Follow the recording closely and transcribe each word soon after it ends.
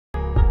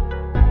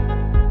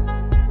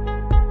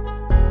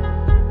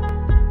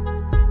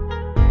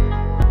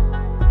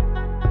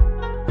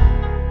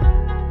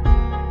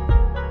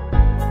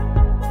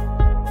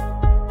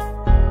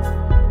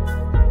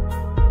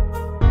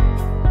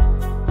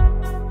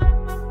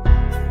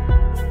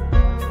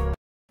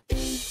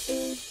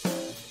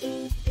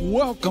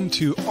Welcome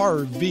to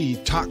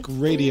RV Talk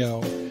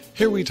Radio.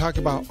 Here we talk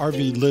about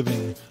RV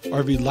living,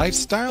 RV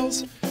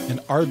lifestyles, and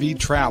RV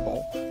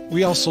travel.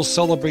 We also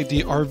celebrate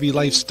the RV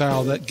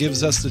lifestyle that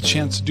gives us the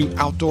chance to do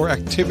outdoor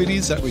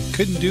activities that we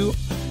couldn't do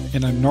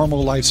in a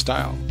normal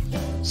lifestyle.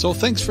 So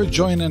thanks for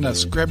joining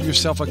us. Grab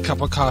yourself a cup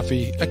of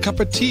coffee, a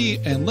cup of tea,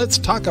 and let's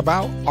talk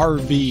about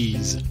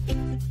RVs.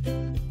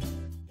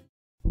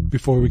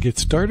 Before we get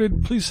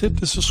started, please hit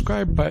the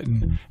subscribe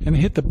button and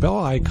hit the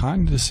bell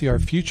icon to see our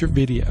future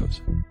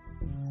videos.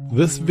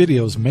 This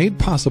video is made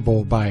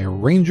possible by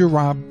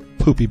Rangerrob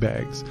Poopy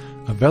Bags,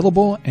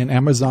 available on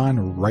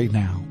Amazon right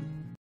now.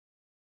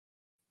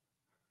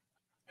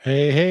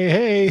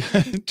 Hey.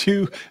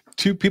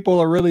 two people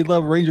that really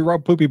love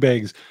Rangerrob Poopy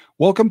Bags.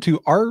 Welcome to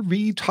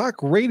RV Talk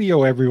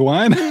Radio,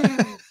 everyone.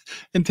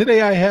 And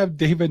today I have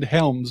David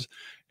Helms.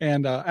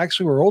 And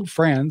actually, we're old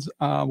friends.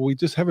 We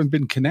just haven't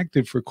been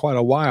connected for quite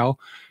a while.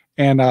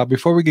 And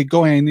before we get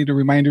going, I need to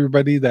remind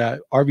everybody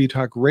that RV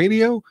Talk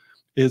Radio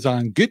is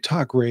on Good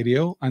Talk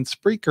Radio, on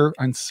Spreaker,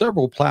 on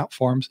several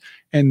platforms.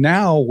 And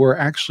now we're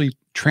actually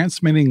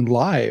transmitting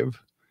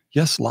live.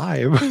 Yes,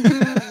 live.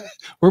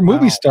 We're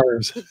movie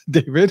stars,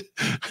 David.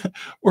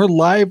 We're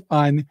live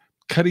on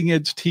Cutting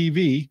Edge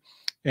TV.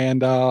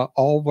 And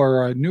all of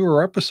our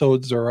newer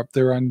episodes are up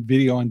there on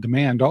video on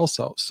demand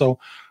also. So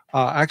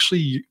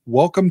actually,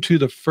 welcome to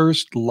the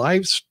first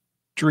live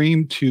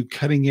stream to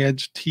Cutting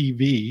Edge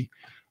TV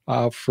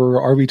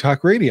for RV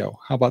Talk Radio.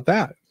 How about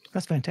that?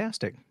 That's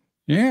fantastic.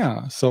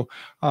 Yeah. So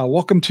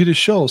welcome to the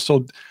show.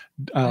 So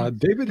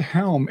David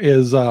Helm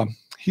is,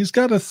 he's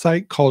got a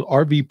site called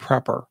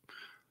rvprepper,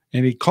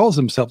 and he calls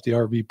himself the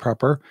RV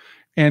Prepper.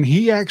 And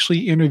he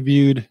actually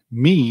interviewed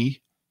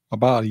me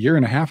about a year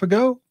and a half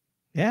ago.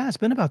 Yeah, it's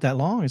been about that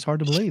long. It's hard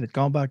to believe. It's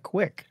gone by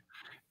quick.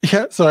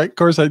 Yeah, so of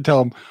course I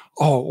tell him,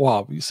 "Oh,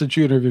 wow! Since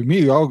you interviewed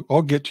me,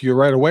 I'll get to you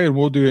right away, and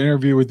we'll do an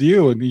interview with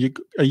you." And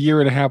a year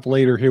and a half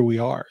later, here we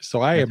are.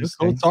 So I am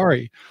so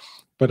sorry,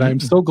 but I'm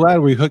so glad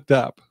we hooked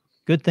up.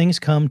 Good things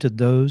come to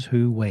those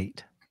who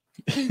wait.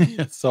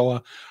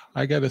 So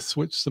I got to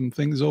switch some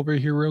things over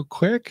here real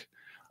quick.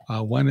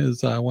 One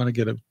is I want to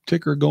get a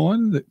ticker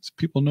going that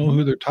people know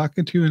who they're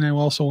talking to, and I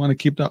also want to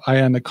keep the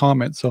eye on the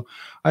comments. So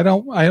I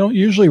don't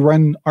usually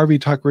run RV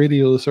Talk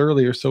Radio this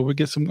earlier, so we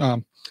get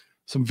some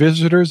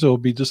visitors. It'll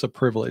be just a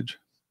privilege.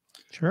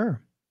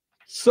 Sure.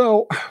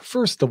 So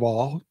first of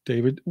all,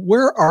 David,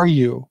 where are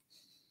you?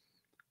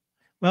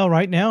 Well,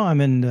 right now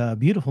I'm in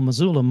beautiful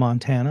Missoula,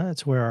 Montana.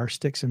 It's where our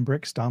Sticks and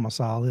Bricks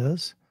domicile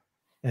is.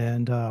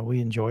 And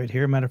we enjoy it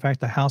here. Matter of fact,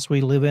 the house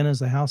we live in is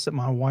the house that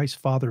my wife's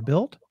father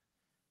built.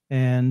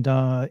 And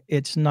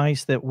it's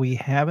nice that we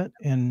have it.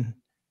 And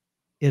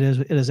it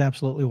is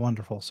absolutely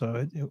wonderful.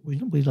 So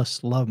we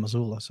just love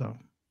Missoula. So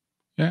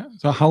yeah.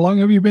 So how long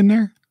have you been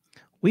there?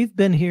 We've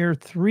been here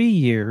 3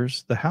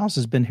 years. The house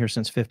has been here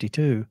since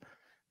 52,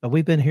 but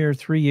we've been here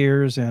 3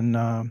 years,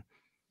 and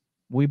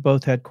we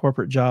both had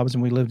corporate jobs,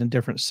 and we lived in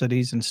different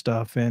cities and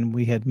stuff, and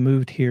we had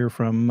moved here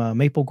from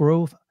Maple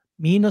Grove,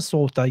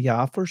 Minnesota.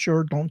 Yeah, for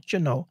sure. Don't you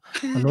know?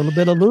 A little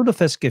bit of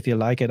lutefisk if you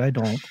like it. I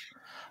don't.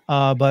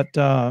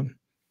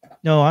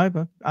 No,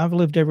 I've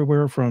lived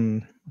everywhere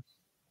from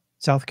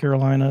South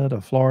Carolina to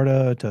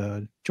Florida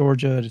to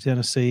Georgia to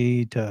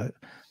Tennessee to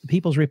the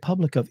People's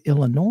Republic of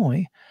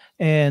Illinois,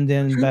 and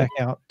then back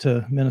out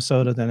to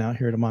Minnesota, then out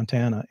here to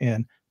Montana.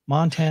 And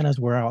Montana is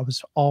where I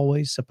was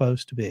always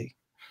supposed to be.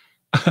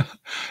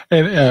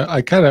 And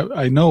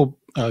I know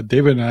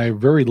David and I are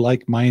very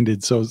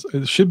like-minded, so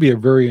it should be a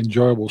very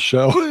enjoyable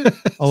show.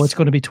 Oh, it's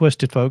going to be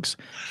twisted, folks.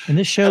 And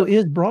this show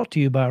is brought to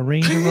you by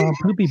Rangerrob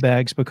Poopy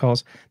Bags,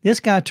 because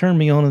this guy turned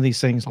me on to these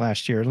things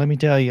last year. Let me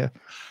tell you,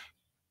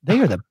 they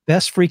are the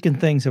best freaking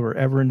things that were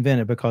ever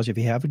invented, because if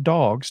you have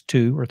dogs,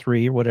 2 or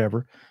 3 or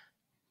whatever,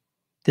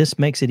 this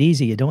makes it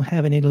easy. You don't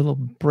have any little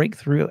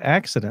breakthrough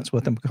accidents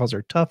with them because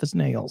they're tough as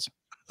nails.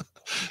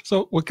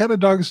 So what kind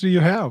of dogs do you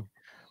have?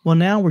 Well,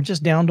 now we're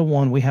just down to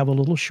one. We have a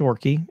little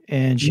Shorkie,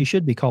 and she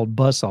should be called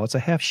Buzzsaw. It's a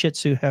half Shih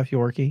Tzu, half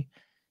Yorkie.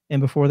 And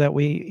before that,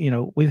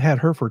 we've had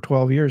her for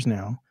 12 years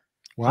now.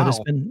 Wow. But it's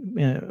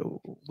been,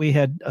 we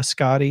had a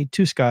Scotty,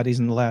 2 Scotties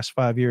in the last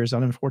 5 years.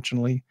 And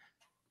unfortunately,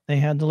 they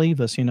had to leave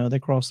us. They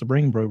crossed the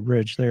Rainbow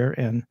Bridge there.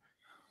 And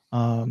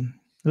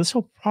this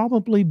will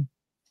probably,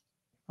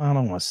 I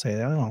don't want to say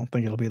that. I don't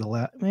think it'll be the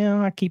last.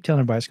 I keep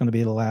telling everybody it's going to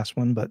be the last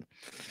one, but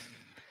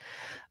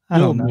I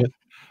don't know.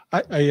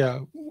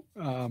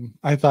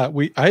 I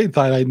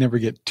thought I'd never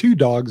get 2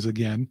 dogs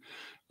again.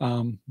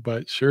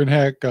 But sure and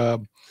heck,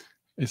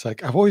 it's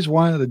like, I've always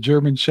wanted a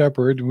German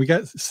Shepherd, and we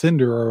got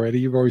Cinder already.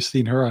 You've always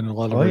seen her on a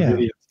lot of our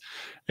videos.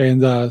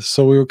 And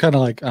so we were kind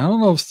of like, I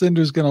don't know if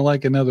Cinder's going to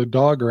like another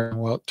dog. Or,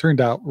 well, it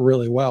turned out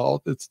really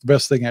well. It's the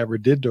best thing I ever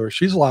did to her.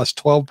 She's lost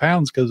 12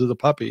 pounds because of the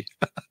puppy.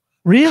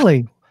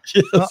 Really?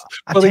 Yes.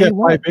 Well, they got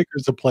 5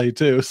 acres to play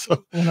too.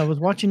 So when I was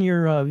watching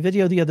your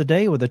video the other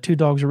day where the 2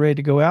 dogs are ready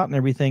to go out and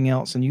everything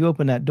else, and you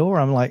open that door,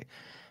 I'm like,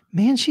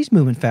 man, she's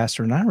moving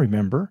faster than I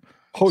remember.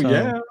 Oh,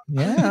 so,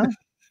 yeah.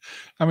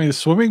 I mean, the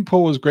swimming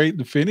pool was great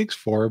in Phoenix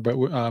for her, but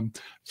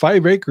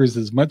 5 acres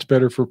is much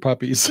better for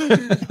puppies.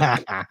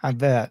 I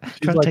bet. She's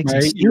Try to like take my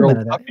some steam 8-year-old out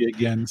of that. puppy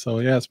again. So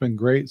yeah, it's been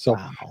great. So,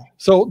 Wow.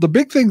 so the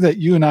big thing that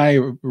you and I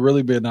have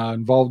really been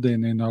involved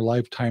in our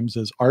lifetimes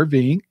is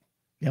RVing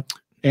Yep.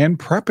 and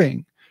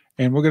prepping.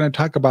 And we're going to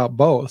talk about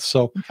both.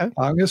 So Okay.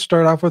 I'm going to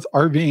start off with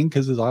RVing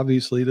because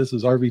obviously this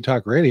is RV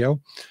Talk Radio.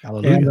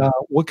 And Hallelujah.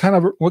 what kind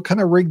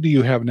of rig do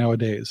you have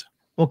nowadays?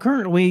 Well,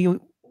 currently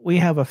we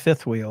have a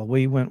fifth wheel.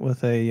 We went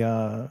with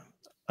a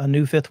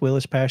new fifth wheel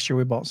this past year.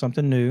 We bought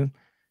something new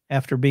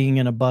after being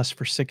in a bus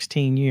for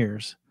 16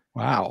 years.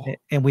 Wow.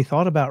 And we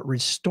thought about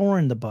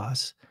restoring the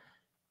bus.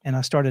 And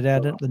I started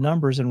adding up the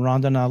numbers, and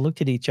Rhonda and I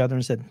looked at each other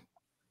and said,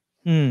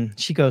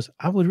 She goes,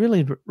 I would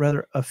really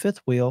rather a fifth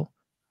wheel.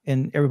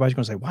 And everybody's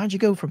going to say, why'd you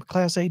go from a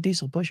Class A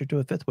diesel pusher to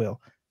a fifth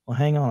wheel? Well,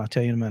 hang on, I'll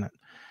tell you in a minute.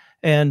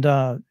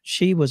 And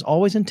she was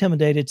always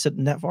intimidated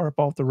sitting that far up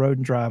off the road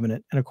and driving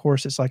it. And of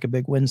course, it's like a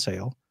big wind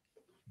sail.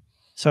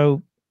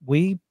 So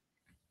we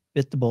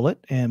bit the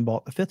bullet and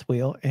bought the fifth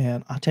wheel.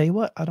 And I'll tell you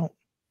what, I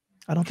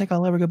don't think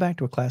I'll ever go back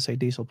to a Class A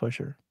diesel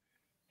pusher.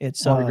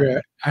 It's I agree.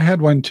 I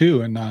had one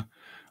too, and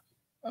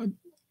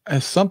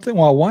as something.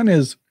 Well, one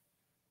is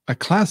a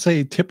Class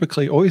A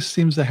typically always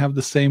seems to have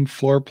the same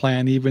floor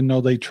plan, even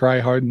though they try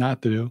hard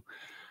not to.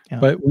 Yeah.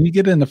 But when you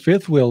get into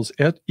fifth wheels,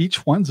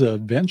 each one's an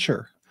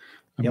adventure.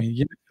 I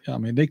Yep.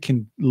 mean, they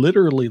can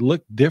literally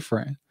look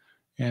different,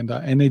 and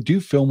they do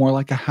feel more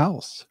like a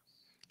house.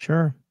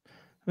 Sure.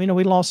 You know,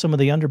 we lost some of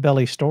the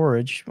underbelly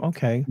storage.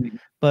 Okay. Mhm.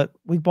 But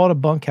we bought a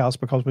bunkhouse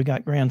because we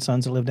got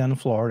grandsons that live down in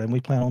Florida, and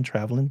we plan on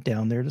traveling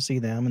down there to see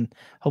them and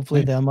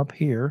hopefully Nice. them up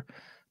here.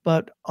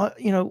 But,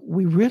 you know,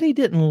 we really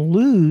didn't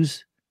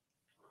lose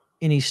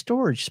any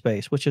storage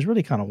space, which is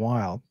really kind of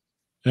wild.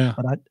 Yeah.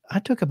 But I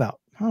took about,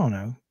 I don't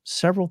know,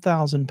 several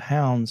thousand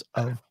pounds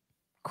of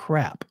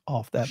crap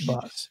off that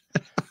bus.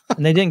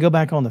 And they didn't go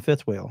back on the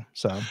fifth wheel.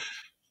 So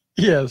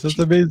Yes, it's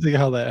amazing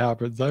how that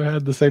happens. I've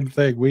had the same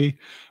thing. We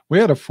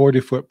had a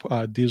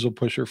 40-foot diesel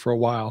pusher for a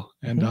while,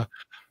 and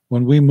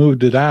when we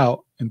moved it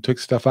out and took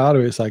stuff out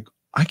of it, it's like,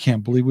 I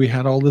can't believe we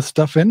had all this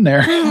stuff in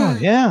there. oh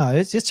yeah,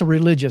 it's a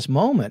religious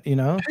moment, you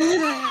know,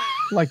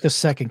 like the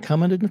second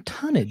coming of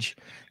tonnage.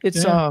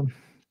 It's Yeah.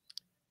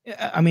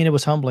 I mean, it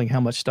was humbling how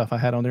much stuff I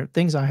had on there,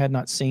 things I had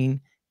not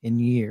seen in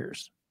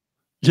years.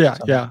 Yeah,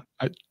 So yeah,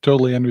 I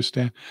totally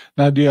understand.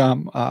 Now, do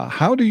you,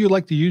 how do you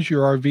like to use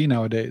your RV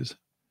nowadays?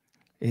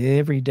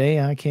 every day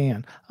I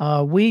can.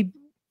 We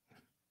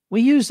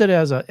used it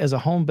as a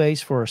home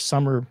base for a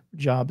summer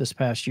job this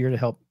past year to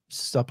help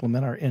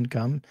supplement our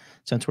income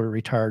since we're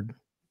retired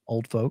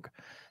old folk,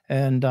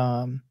 and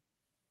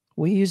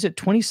we used it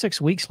 26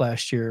 weeks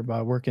last year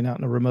by working out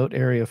in a remote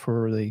area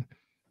for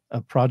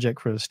a project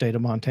for the state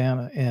of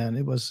Montana, and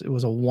it was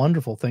a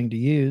wonderful thing to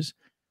use,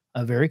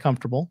 very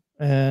comfortable,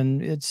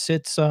 and it's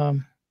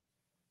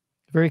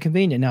very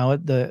convenient. Now,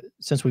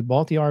 since we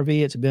bought the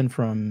RV, it's been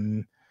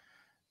from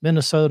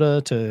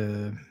Minnesota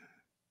to,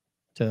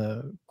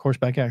 of course,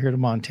 back out here to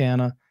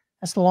Montana.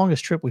 That's the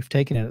longest trip we've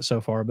taken in it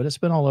so far, but it's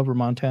been all over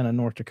Montana and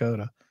North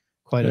Dakota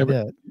quite You a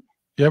ever bit.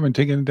 you haven't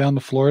taken it down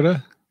to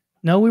Florida?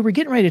 No, we were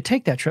getting ready to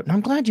take that trip, and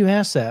I'm glad you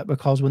asked that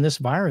because when this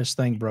virus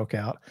thing broke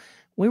out,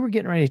 we were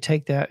getting ready to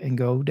take that and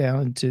go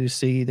down to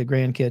see the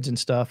grandkids and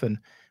stuff, and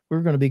we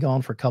were gonna be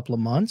gone for a couple of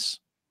months,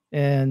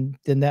 and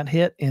then that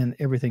hit and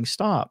everything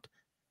stopped,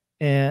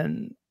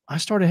 and I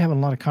started having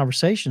a lot of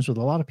conversations with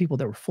a lot of people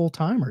that were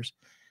full-timers,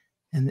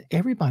 and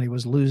everybody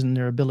was losing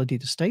their ability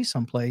to stay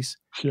someplace,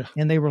 Yeah.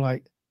 and they were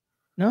like,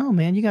 "No,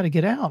 man, you gotta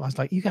get out." I was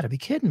like, "You gotta be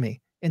kidding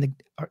me." And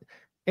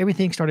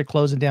everything started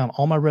closing down.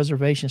 All my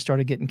reservations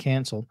started getting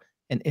canceled,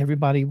 and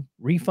everybody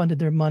refunded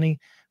their money.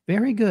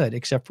 Very good,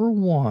 except for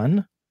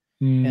one,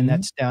 and Mhm.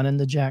 that's down in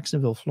the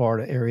Jacksonville,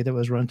 Florida area that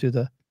was run through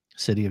the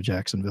city of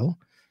Jacksonville.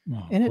 Oh,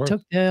 of And it course.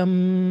 took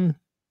them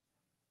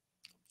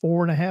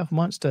 4.5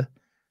 months to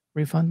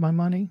refund my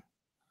money.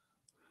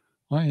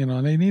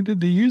 Well, they needed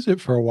to use it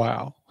for a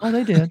while. Oh,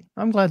 they did.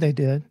 I'm glad they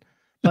did.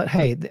 But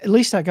hey, at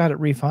least I got it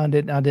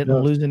refunded and I didn't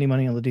Yes. lose any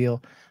money on the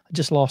deal. I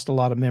just lost a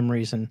lot of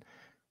memories and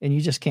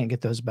you just can't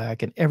get those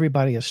back. And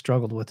everybody has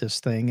struggled with this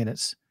thing. And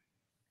it's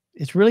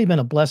really been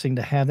a blessing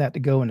to have that to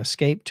go and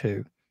escape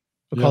to.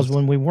 Because Yes.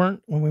 when we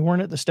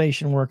weren't at the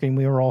station working,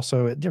 we were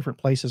also at different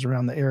places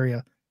around the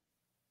area.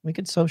 We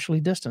could socially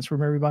distance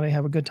from everybody,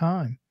 have a good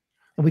time.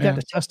 And we got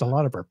Yeah. to test a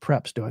lot of our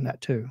preps doing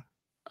that too.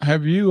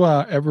 Have you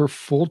ever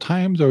full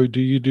times, or do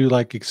you do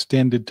like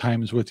extended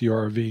times with your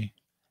RV?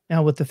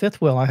 Now with the fifth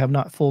wheel, I have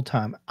not full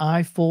time.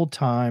 I full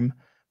time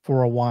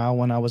for a while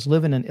when I was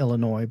living in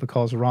Illinois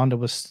because Rhonda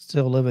was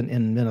still living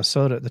in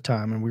Minnesota at the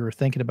time, and we were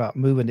thinking about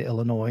moving to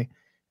Illinois.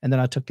 And then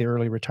I took the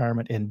early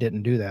retirement and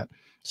didn't do that.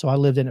 So I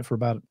lived in it for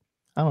about,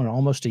 I don't know,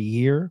 almost a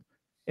year,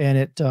 and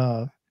it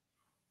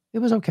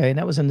was okay. And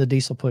that was in the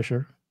diesel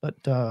pusher, but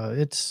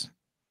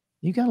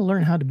you got to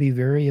learn how to be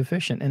very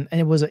efficient, and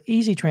it was an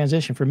easy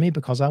transition for me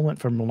because I went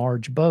from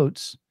large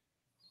boats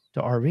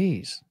to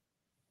RVs.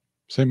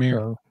 Same here.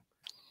 So,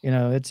 you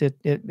know,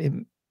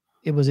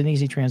 it was an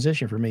easy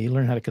transition for me. You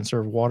learn how to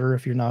conserve water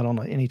if you're not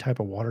on any type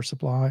of water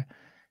supply,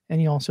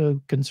 and you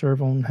also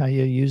conserve on how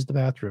you use the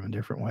bathroom in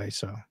different ways.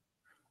 So,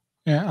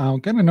 Yeah, I'm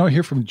gonna note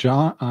here from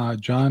John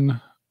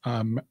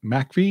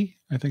McVie.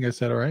 I think I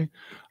said it right.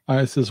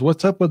 It says,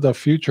 "What's up with the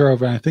future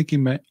of?" And I think he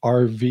meant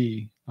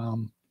RV,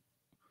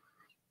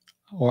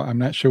 or I'm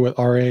not sure what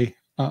RA.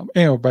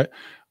 Anyway, but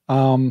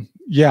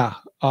yeah,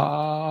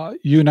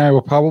 you and I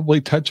will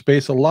probably touch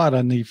base a lot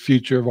on the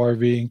future of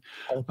RVing.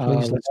 oh,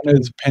 please, let's One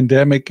do. is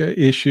pandemic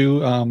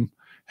issue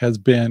has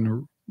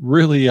been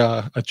really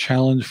a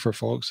challenge for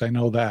folks. I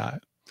know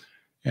that.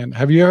 And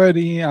have you had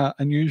any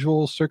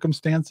unusual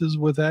circumstances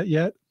with that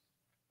yet?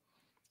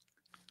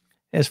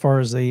 As far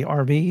as the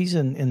RVs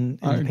and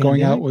the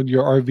Going out pandemic, with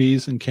your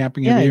RVs and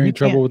camping, have yeah, you had you any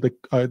trouble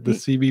can't. with the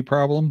CV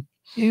problem?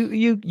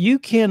 You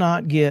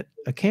cannot get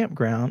a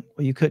campground.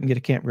 Well, you couldn't get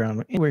a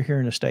campground anywhere here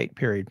in the state.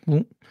 Period.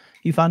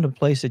 You find a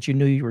place that you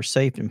knew you were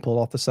safe and pull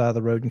off the side of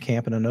the road and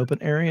camp in an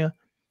open area,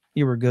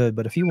 you were good.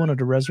 But if you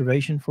wanted a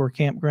reservation for a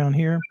campground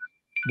here,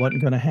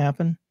 wasn't going to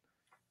happen.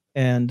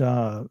 And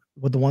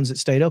with the ones that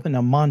stayed open,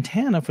 now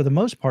Montana for the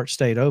most part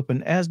stayed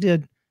open, as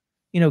did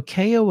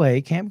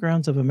KOA,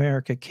 Campgrounds of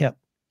America, kept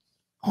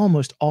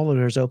almost all of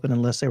theirs open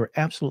unless they were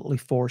absolutely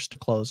forced to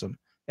close them.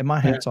 And my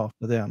Yeah, hat's off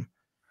to them.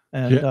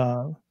 And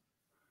yeah.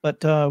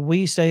 But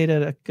we stayed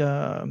at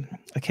a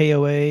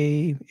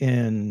KOA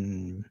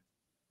in,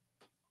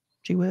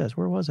 gee whiz,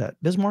 where was that?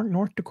 Bismarck,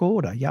 North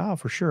Dakota. Yeah,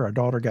 for sure. Our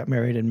daughter got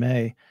married in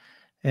May.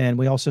 And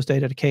we also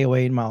stayed at a KOA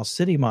in Miles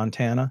City,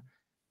 Montana.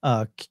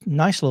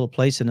 Nice little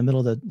place in the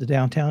middle of the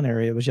downtown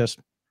area. It was just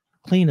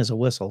clean as a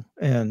whistle.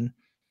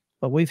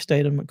 But we've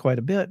stayed in quite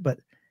a bit. But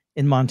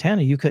in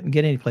Montana, you couldn't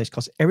get any place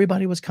because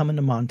everybody was coming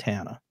to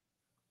Montana.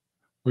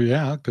 Well,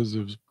 yeah, because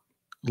it was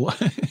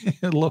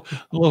a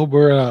little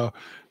bit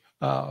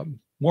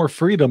more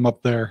freedom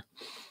up there.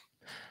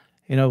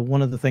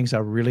 One of the things I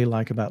really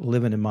like about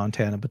living in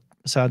Montana, but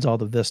besides all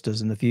the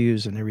vistas and the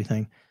views and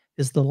everything,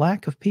 is the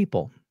lack of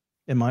people.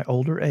 In my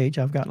older age,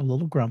 I've gotten a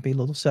little grumpy, a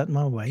little set in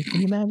my way.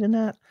 Can you imagine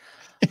that?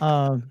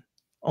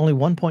 Only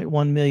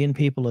 1.1 million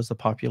people is the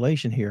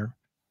population here.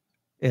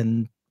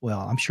 And, well,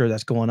 I'm sure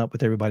that's going up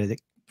with everybody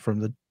that from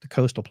the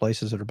coastal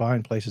places that are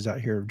buying places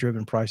out here have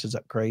driven prices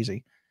up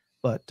crazy.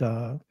 But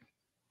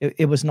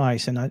it was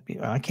nice. And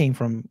I came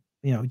from,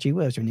 gee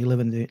whiz, when you live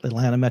in the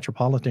Atlanta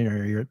metropolitan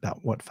area, you're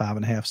about, what,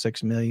 5.5,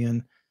 6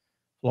 million.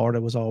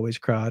 Florida was always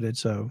crowded.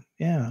 So,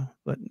 yeah.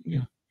 But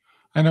Yeah,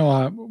 I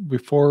know.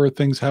 Before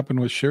things happened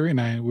with Sherry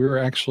and I, we're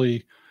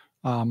actually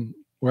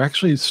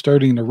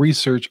starting to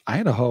research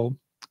Idaho,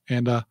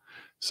 and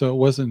so it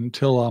wasn't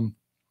until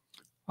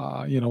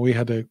we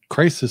had a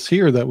crisis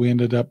here that we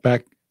ended up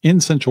back in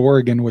Central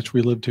Oregon, which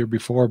we lived here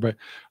before. But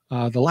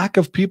the lack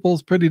of people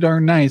is pretty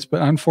darn nice.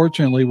 But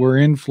unfortunately, we're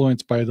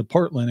influenced by the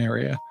Portland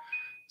area.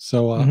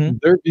 So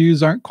their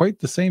views aren't quite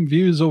the same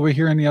views over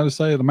here on the other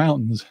side of the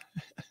mountains.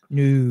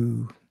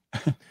 no,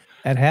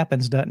 that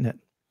happens, doesn't it?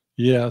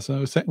 Yeah,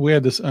 so we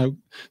had this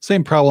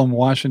same problem in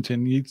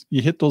Washington.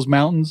 You hit those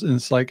mountains, and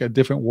it's like a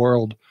different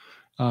world.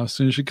 As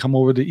soon as you come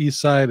over the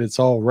east side, it's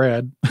all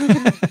red.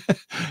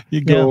 You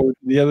go over to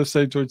the other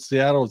side towards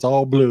Seattle, it's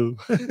all blue.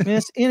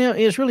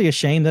 It's really a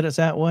shame that it's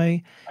that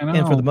way. I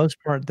And for the know. most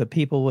part, the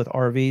people with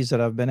RVs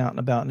that I've been out and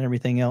about and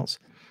everything else,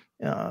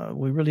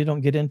 we really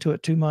don't get into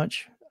it too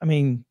much. I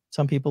mean,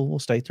 some people will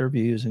state their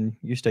views, and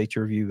you state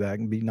your view back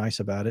and be nice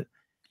about it.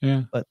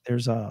 Yeah. But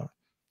there's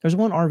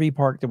one RV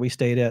park that we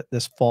stayed at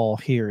this fall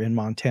here in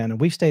Montana.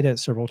 We've stayed at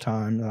several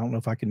times. I don't know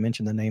if I can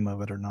mention the name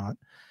of it or not,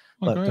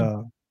 Oh, go but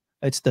ahead.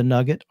 it's the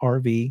Nugget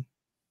RV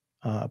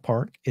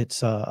park.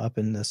 It's up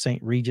in the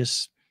St.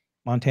 Regis,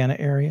 Montana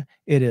area.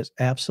 It is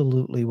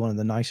absolutely one of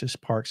the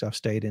nicest parks I've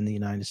stayed in the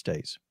United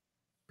States,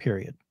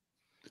 period.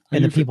 Are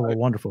And the you people are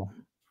wonderful.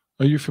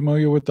 are you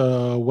familiar with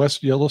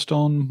West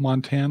Yellowstone,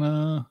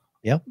 Montana?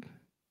 Yep.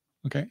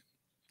 Okay.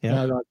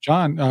 Yep. Yeah,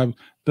 John,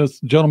 this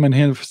gentleman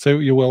here for Say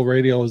What You Will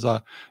Radio is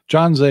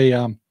John's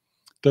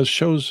does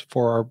shows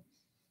for our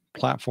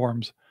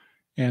platforms,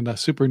 and a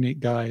super neat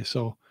guy.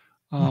 So,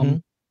 Mm-hmm.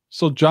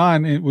 so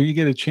John, when you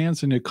get a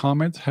chance in the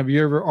comments, have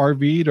you ever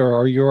RV'd, or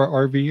are you a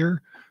RVer?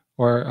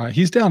 Or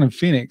he's down in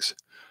Phoenix,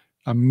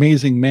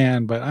 amazing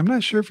man, but I'm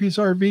not sure if he's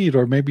RV'd,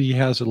 or maybe he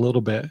has a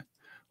little bit,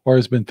 or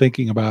has been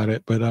thinking about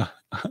it. But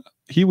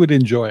he would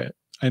enjoy it.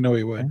 I know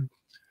he would.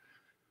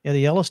 Yeah, the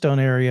Yellowstone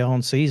area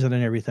on season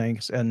and everything,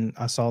 and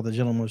I saw the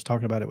gentleman was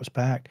talking about it was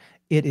packed.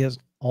 It is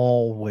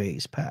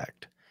always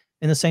packed.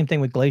 And the same thing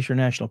with Glacier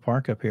National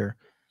Park up here.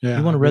 You Yeah,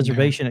 want a I've been there.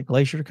 reservation at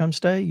Glacier to come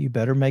stay, you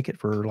better make it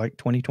for like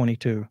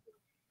 2022.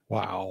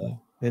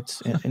 Wow.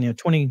 It's and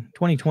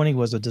 2020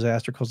 was a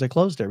disaster because they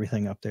closed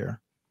everything up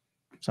there.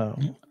 So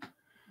Yeah.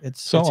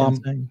 it's So,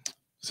 insane.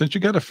 since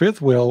you got a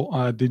fifth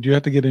wheel, did you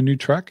have to get a new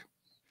truck?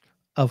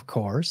 Of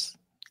course.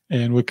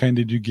 And what kind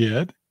did you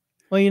get?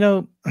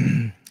 Well,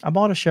 I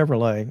bought a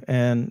Chevrolet,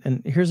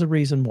 and here's the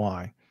reason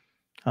why.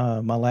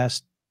 My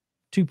last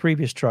two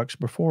previous trucks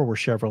before were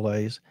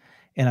Chevrolets,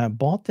 and I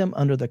bought them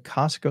under the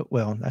Costco.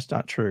 Well, that's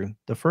not true.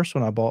 The first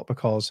one I bought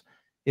because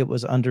it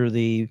was under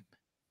the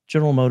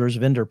General Motors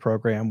vendor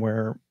program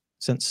where,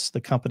 since the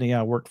company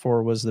I worked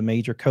for was the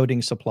major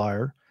coating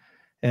supplier,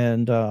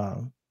 and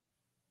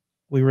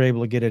we were able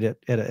to get it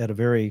at a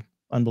very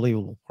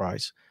unbelievable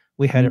price.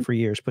 We had it for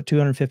years, put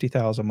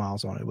 250,000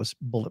 miles on it. It was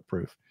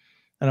bulletproof.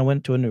 And I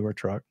went to a newer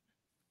truck,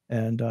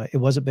 and it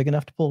wasn't big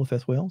enough to pull a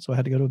fifth wheel, so I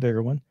had to go to a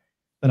bigger one.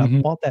 But I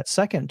bought that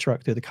second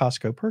truck through the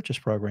Costco purchase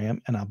program,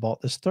 and I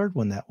bought this third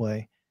one that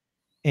way.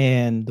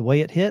 And the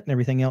way it hit and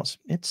everything else,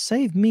 it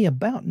saved me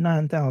about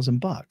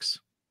 $9,000.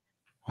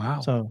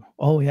 Wow. So,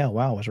 wow,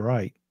 I was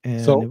right.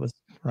 And So it was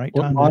right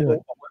what time to do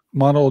it.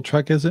 model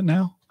truck is it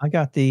now? I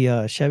got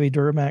the Chevy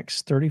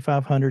Duramax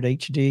 3500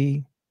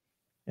 HD,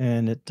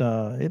 and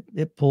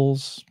it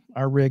pulls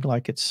our rig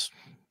like it's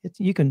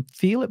you can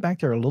feel it back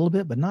there a little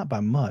bit, but not by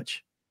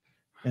much.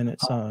 And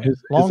it's long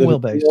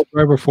wheelbase. Four-wheel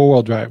drive or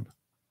four-wheel drive?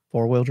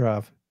 Four-wheel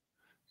drive.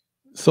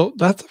 So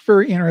that's a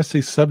very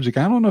interesting subject.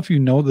 I don't know if you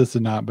know this or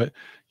not, but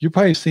you've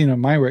probably seen it on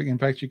my rig. In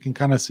fact, you can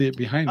kind of see it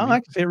behind me. I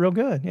can see it real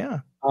good. Yeah.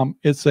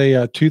 It's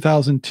a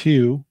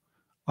 2002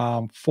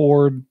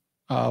 Ford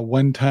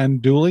 1-ton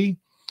dually,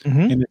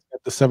 and it's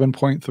got the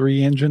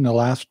 7.3 engine, the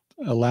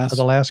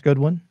last good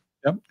one.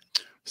 Yep.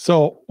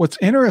 So what's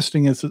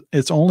interesting is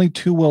it's only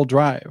two-wheel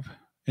drive.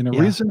 And the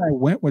reason I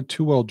went with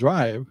two-wheel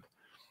drive,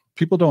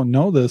 people don't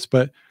know this,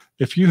 but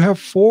if you have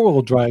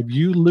four-wheel drive,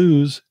 you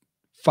lose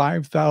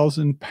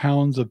 5,000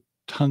 pounds of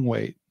tongue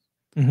weight.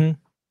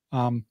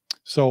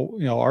 So,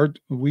 you know,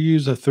 we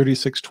use a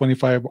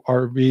 3625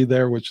 RV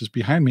there, which is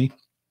behind me.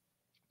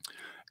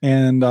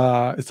 And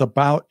it's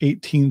about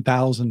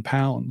 18,000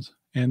 pounds.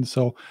 And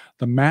so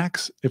the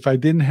max, if I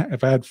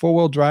had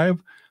four-wheel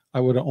drive, I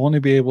would only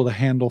be able to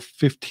handle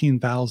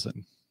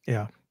 15,000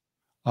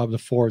 of the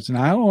Fords. And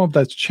I don't know if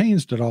that's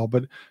changed at all,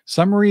 but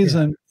some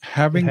reason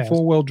having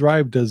four-wheel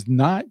drive does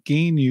not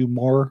gain you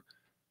more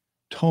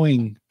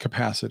towing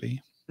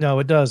capacity. No,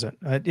 it doesn't.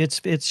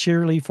 It's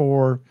surely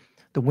for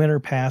the winter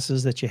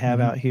passes that you have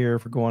out here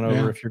for going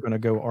over if you're going to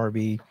go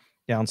RV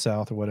down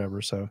south or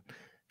whatever. So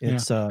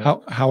it's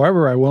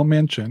however, I will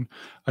mention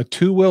a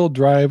two-wheel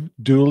drive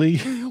dually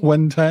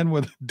 1-ton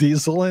with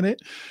diesel in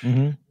it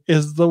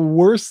is the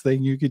worst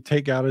thing you could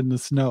take out in the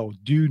snow.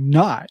 Do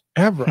not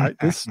ever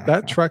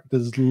that truck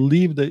does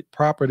leave the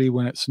property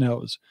when it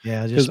snows.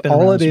 Yeah, because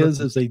all it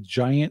is a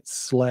giant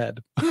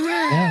sled.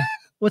 Well,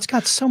 it's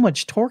got so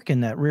much torque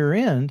in that rear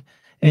end,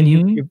 and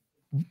you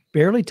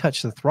barely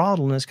touch the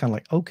throttle, and it's kind of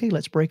like, okay,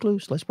 let's break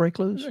loose.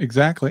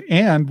 Exactly.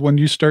 And when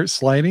you start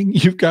sliding,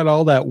 you've got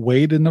all that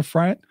weight in the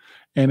front,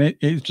 and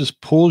it just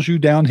pulls you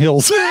down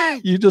hills.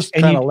 You just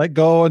kind of let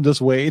go and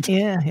just wait.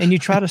 Yeah, and you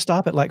try to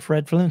stop it like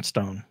Fred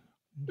Flintstone.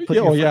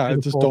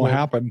 It just don't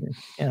happen.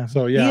 Yeah.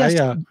 So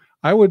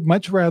I would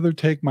much rather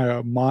take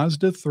my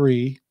Mazda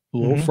 3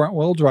 little front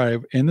wheel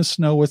drive in the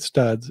snow with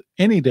studs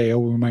any day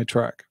over my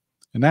truck.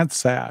 And that's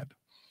sad.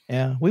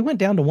 Yeah. We went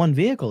down to one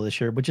vehicle this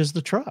year, which is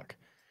the truck.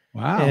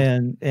 Wow.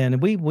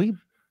 And we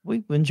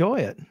enjoy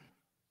it.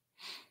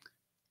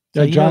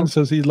 Yeah, so, John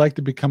says he'd like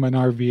to become an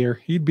RVer.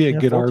 He'd be a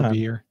good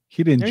RVer.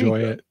 He'd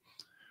enjoy it.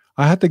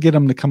 I have to get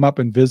him to come up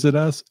and visit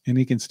us, and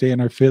he can stay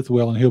in our fifth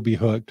wheel, and he'll be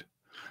hooked.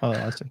 Oh,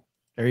 I see.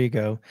 There you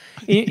go.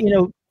 You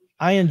know,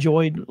 I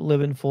enjoyed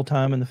living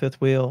full-time in the fifth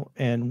wheel,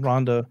 and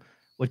Rhonda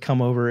would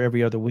come over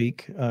every other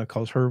week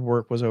because her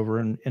work was over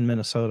in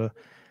Minnesota,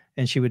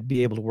 and she would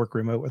be able to work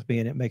remote with me,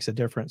 and it makes a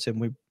difference.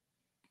 And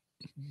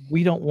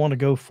we don't want to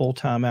go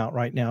full-time out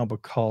right now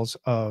because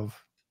of,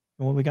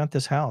 well, we got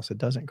this house. It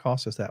doesn't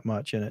cost us that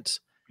much, and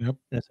it's a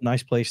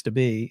nice place to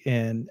be.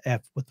 And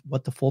with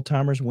what the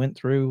full-timers went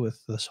through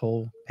with this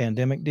whole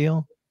pandemic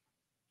deal,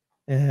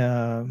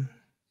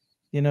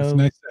 you know, it's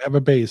nice to have a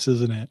base,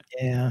 isn't it?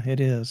 Yeah, it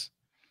is.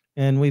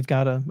 And we've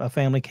got a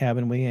family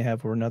cabin we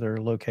have for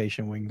another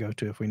location we can go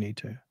to if we need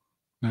to.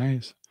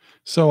 Nice.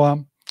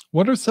 So,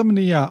 what are some of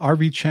the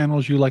RV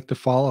channels you like to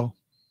follow?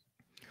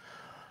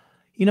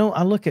 You know,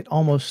 I look at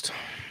almost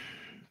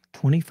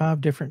 25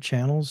 different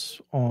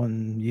channels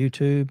on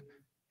YouTube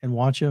and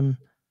watch them.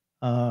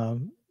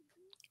 The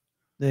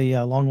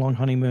Long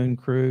Honeymoon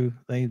crew,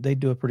 they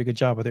do a pretty good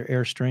job with their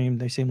Airstream.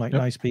 They seem like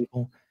nice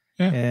people.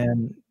 Yeah.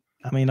 And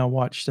I mean, I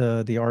watched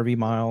the RV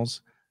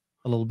Miles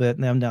a little bit.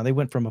 Now they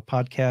went from a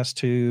podcast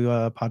to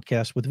a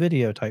podcast with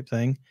video type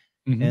thing,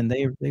 and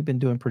they've been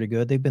doing pretty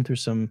good. They've been through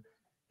some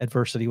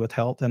adversity with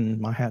health, and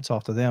my hat's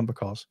off to them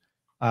because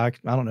I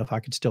don't know if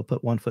I could still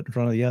put one foot in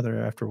front of the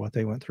other after what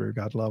they went through.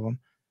 God love them.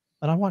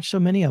 But I watched so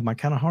many of them.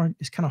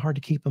 It's kind of hard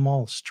to keep them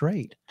all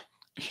straight.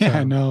 Yeah, so,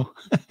 I know.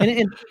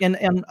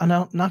 and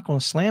I'm not going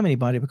to slam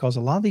anybody because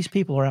a lot of these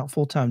people are out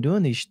full time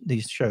doing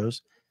these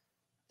shows.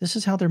 This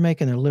is how they're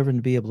making their living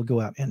to be able to go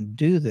out and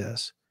do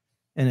this.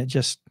 And it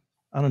just,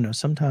 I don't know,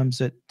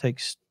 sometimes it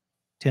takes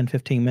 10,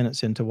 15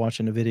 minutes into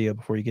watching a video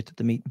before you get to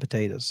the meat and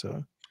potatoes.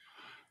 So,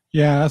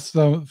 yeah, that's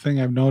the thing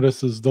I've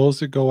noticed is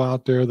those that go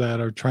out there that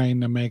are trying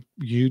to make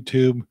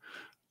YouTube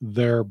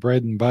their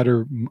bread and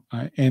butter,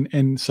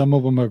 and some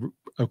of them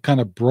have kind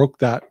of broke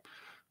that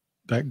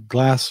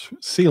glass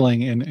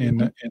ceiling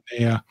and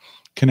they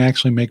can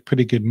actually make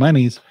pretty good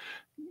monies.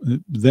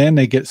 Then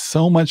they get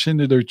so much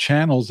into their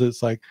channels,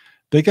 it's like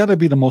they got to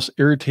be the most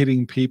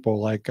irritating people.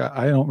 Like,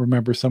 I don't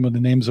remember some of the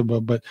names of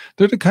them, but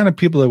they're the kind of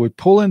people that would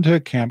pull into a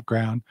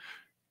campground,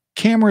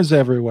 cameras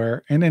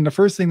everywhere, and then the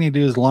first thing they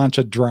do is launch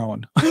a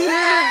drone.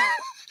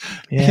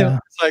 Yeah.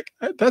 It's like,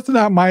 that's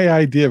not my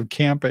idea of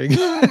camping.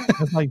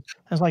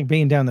 That's like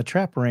being down the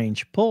trap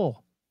range,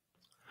 pull.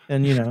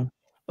 And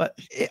but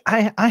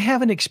I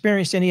haven't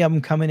experienced any of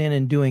them coming in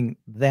and doing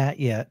that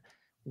yet.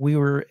 We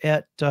were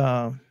at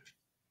Nugget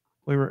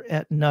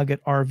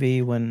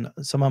RV when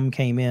some of them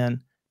came in.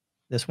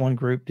 This one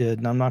group did,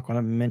 and I'm not going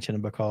to mention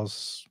it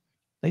because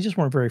they just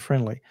weren't very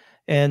friendly.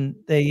 And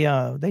they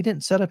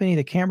didn't set up any of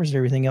the cameras and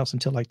everything else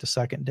until like the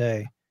second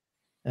day.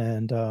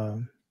 And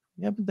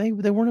but they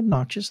weren't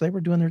obnoxious. They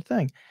were doing their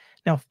thing.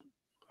 Now,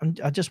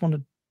 I just want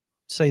to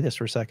say this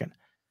for a second.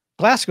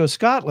 Glasgow,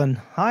 Scotland.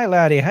 Hi,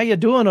 laddie. How you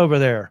doing over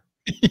there?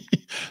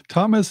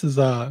 Thomas is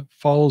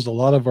follows a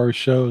lot of our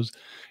shows,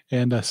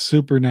 and a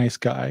super nice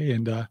guy.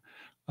 And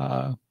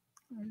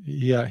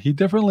yeah, he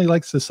definitely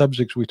likes the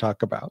subjects we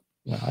talk about.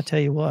 Well, I tell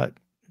you what,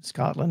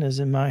 Scotland is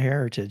in my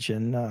heritage,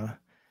 and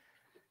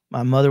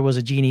my mother was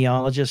a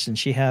genealogist, and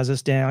she has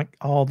us down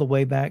all the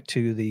way back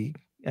to the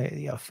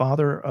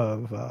father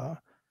of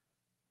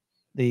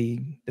the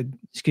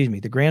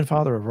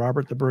grandfather of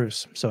Robert the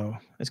Bruce. So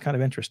it's kind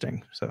of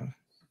interesting. So,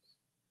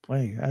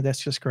 hey, that's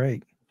just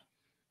great.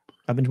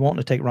 I've been wanting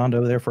to take Rhonda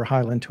over there for a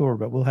Highland tour,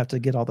 but we'll have to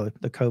get all the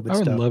COVID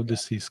stuff. I would love to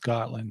see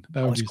Scotland.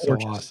 That would be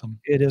gorgeous. So awesome.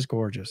 It is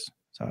gorgeous.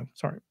 So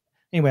sorry.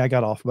 Anyway, I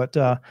got off, but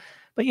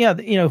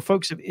yeah,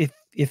 folks,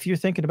 if you're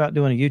thinking about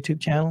doing a YouTube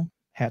channel,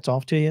 hats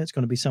off to you. It's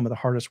going to be some of the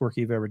hardest work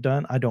you've ever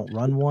done. I don't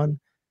run one.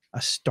 I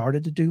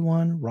started to do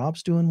one.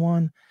 Rob's doing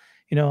one.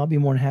 I'll be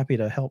more than happy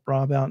to help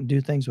Rob out and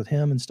do things with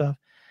him and stuff.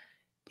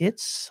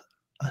 It's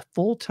a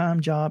full-time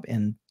job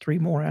and 3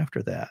 more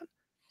after that.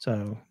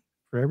 So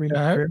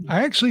I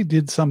actually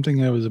did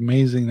something that was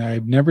amazing that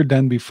I've never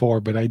done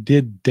before, but I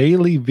did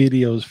daily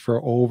videos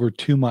for over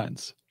 2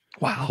 months.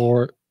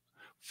 Wow.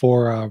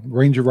 For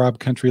Rangerrob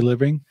Country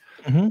Living.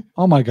 Mm-hmm.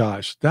 Oh my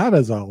gosh, that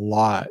is a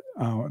lot.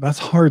 That's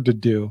hard to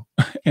do.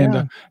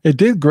 And it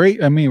did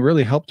great. I mean, it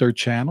really helped our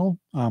channel.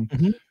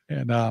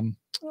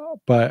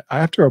 But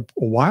after a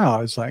while,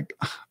 I was like,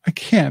 I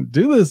can't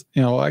do this.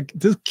 I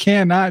just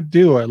cannot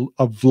do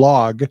a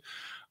vlog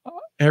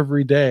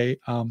every day.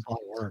 A lot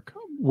of work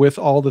with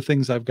all the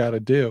things I've got to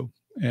do.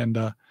 And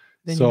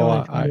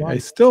so I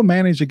still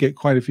manage to get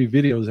quite a few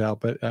videos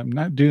out, but I'm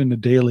not doing the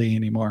daily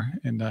anymore.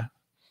 And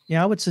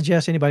yeah, I would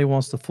suggest anybody who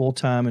wants the full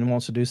time and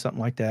wants to do something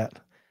like that.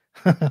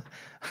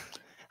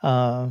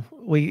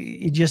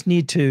 You just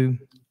need to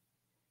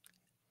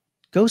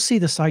go see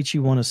the sites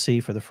you want to see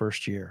for the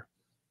first year.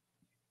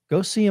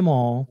 Go see them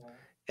all,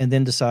 and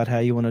then decide how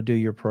you want to do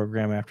your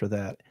program after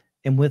that.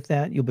 And with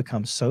that, you'll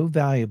become so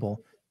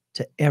valuable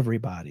to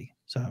everybody.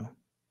 So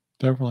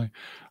definitely.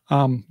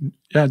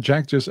 Yeah,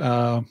 Jack just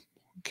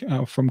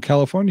from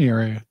California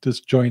area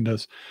just joined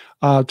us.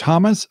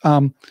 Thomas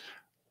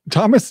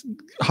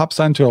hops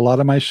onto a lot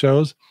of my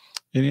shows.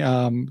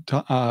 And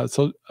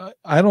so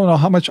I don't know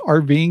how much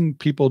RVing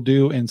people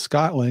do in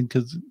Scotland,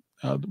 because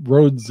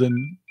roads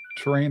and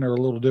terrain are a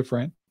little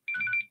different.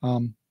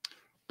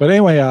 But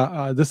anyway,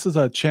 this is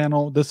a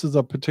channel. This is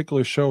a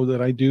particular show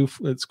that I do.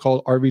 It's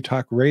called RV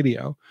Talk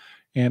Radio.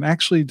 And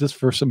actually, just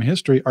for some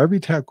history,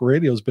 RV Talk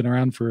Radio has been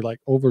around for like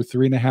over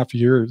 3.5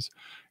 years.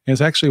 And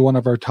it's actually one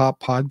of our top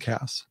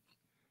podcasts.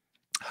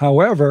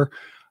 However,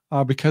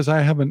 because I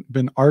haven't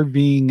been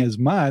RVing as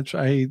much,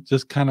 I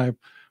just kind of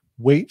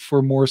wait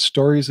for more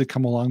stories to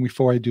come along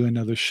before I do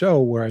another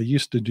show, where I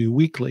used to do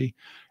weekly.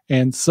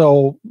 And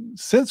so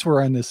since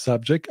we're on this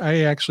subject,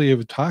 I actually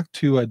have talked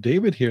to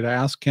David here to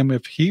ask him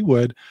if he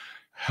would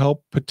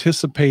help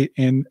participate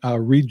in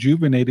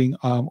rejuvenating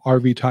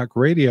RV Talk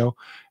Radio.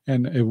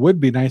 And it would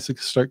be nice to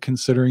start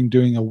considering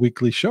doing a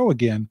weekly show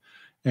again.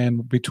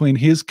 And between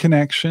his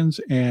connections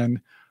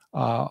and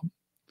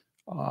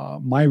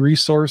my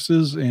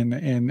resources,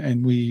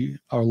 and we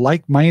are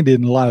like-minded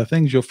in a lot of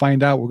things. You'll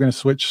find out we're going to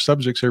switch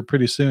subjects here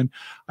pretty soon.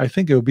 I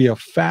think it will be a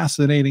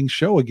fascinating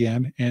show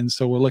again. And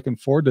so we're looking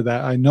forward to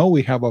that. I know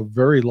we have a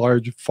very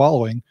large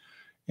following.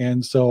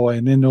 And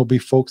then there'll be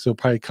folks that'll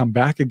probably come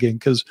back again,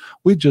 because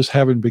we just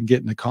haven't been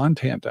getting the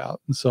content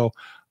out. And so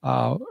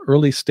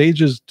early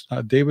stages,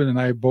 David and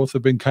I both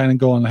have been kind of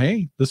going,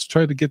 hey, let's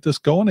try to get this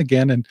going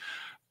again. And,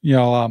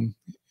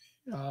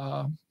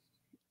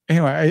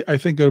 anyway, I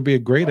think it'll be a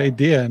great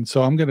idea. And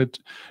so I'm going to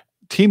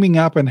teaming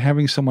up and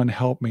having someone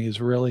help me is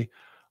really,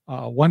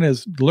 one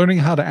is learning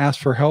how to ask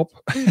for help.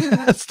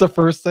 That's the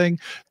first thing.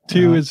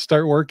 2 is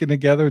start working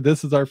together.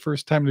 This is our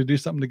first time to do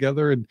something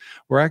together. And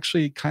we're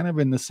actually kind of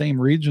in the same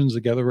regions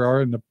together. We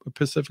are in the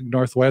Pacific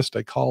Northwest,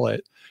 I call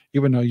it,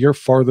 even though you're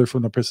farther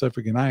from the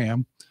Pacific than I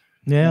am.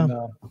 Yeah.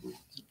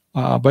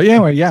 And, but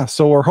anyway, yeah.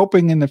 So we're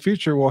hoping in the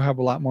future we'll have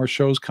a lot more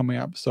shows coming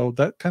up. So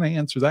that kind of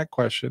answers that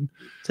question.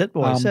 Sit,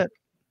 boy, sit.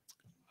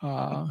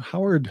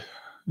 Howard,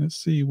 let's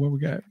see what we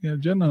got. Yeah,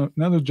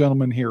 another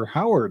gentleman here.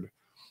 Howard,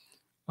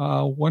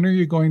 when are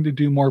you going to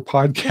do more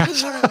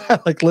podcasts? I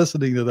like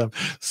listening to them.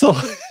 So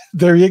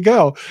There you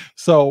go.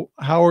 So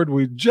Howard,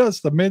 we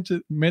just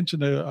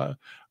mentioned a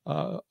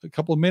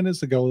couple of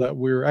minutes ago that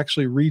we're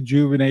actually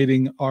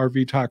rejuvenating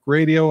RV Talk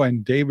Radio,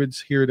 and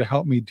David's here to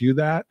help me do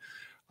that.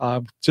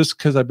 Just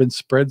because I've been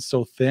spread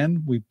so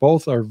thin, we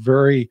both are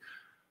very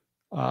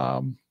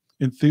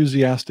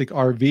enthusiastic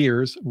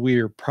RVers.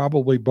 We're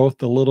probably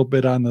both a little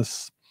bit on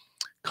this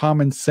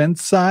common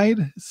sense side,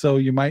 so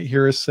you might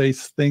hear us say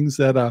things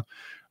that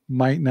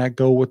might not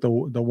go with the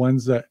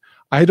ones that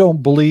I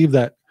don't believe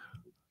that,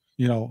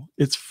 you know,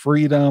 it's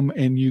freedom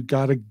and you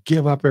got to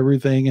give up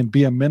everything and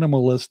be a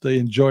minimalist to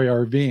enjoy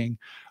RVing.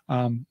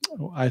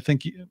 I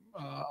think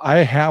I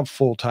have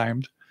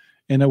full-timed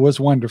and it was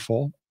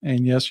wonderful.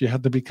 And yes, you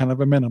have to be kind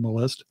of a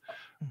minimalist,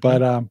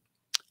 but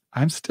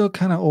I'm still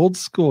kind of old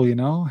school, you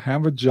know,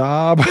 have a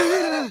job,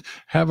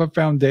 have a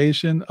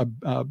foundation,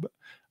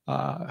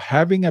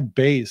 having a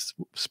base,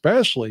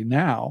 especially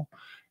now,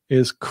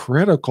 is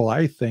critical,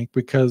 I think,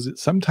 because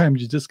sometimes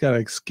you just got to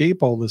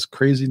escape all this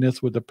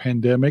craziness with the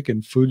pandemic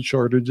and food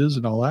shortages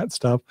and all that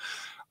stuff.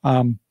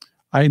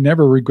 I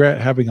never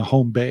regret having a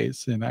home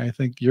base, and I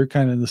think you're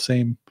kind of the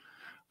same.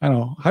 I don't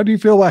know. How do you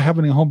feel about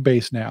having a home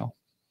base now?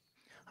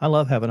 I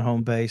love having a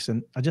home base,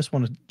 and I just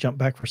want to jump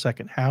back for a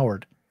second.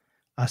 Howard,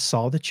 I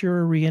saw that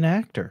you're a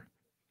reenactor.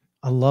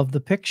 I love the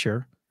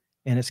picture.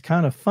 And it's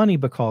kind of funny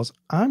because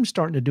I'm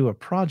starting to do a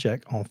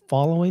project on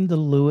following the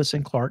Lewis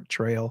and Clark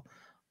Trail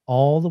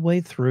all the way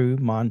through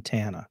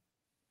Montana.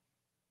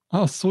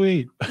 Oh,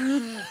 sweet.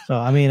 So,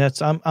 I mean,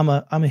 I'm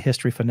a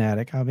history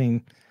fanatic. I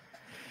mean,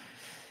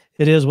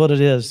 it is what it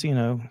is, you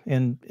know,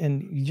 and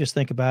you just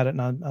think about it.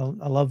 And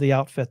I love the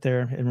outfit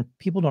there. And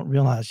people don't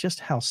realize just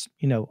how,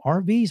 you know,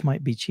 RVs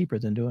might be cheaper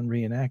than doing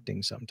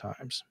reenacting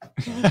sometimes.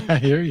 I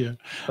hear you.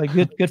 But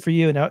good for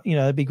you. And, you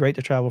know, it'd be great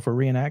to travel for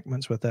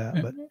reenactments with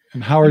that. But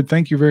and Howard,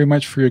 thank you very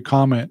much for your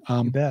comment.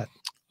 You bet.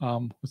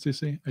 What's he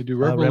say? I do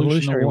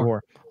Revolutionary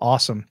War.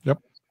 Awesome. Yep.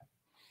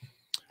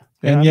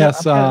 Yeah, and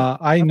yes,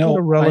 I know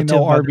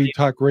RV the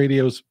Talk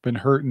Radio's been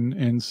hurting,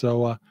 and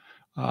so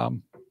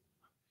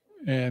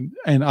and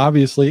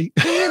obviously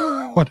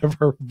one of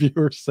our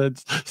viewers said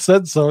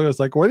so. It's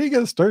like, when are you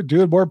going to start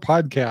doing more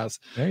podcasts?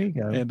 There you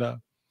go.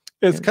 And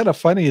it's kind of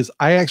funny is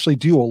I actually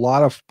do a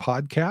lot of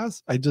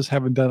podcasts. I just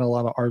haven't done a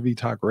lot of RV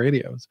Talk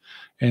radios,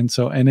 and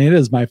it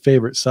is my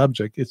favorite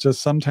subject. It's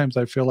just sometimes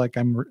I feel like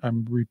I'm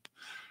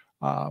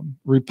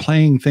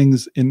replaying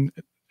things in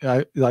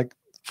like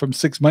from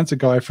 6 months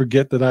ago. I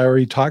forget that I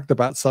already talked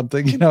about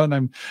something, you know, and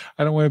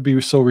I don't want to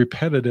be so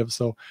repetitive.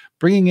 So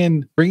bringing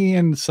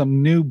in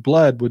some new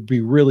blood would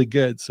be really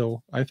good.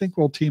 So I think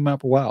we'll team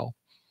up well.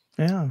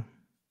 Yeah.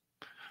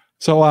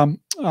 So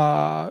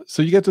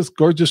so you get this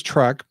gorgeous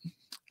truck,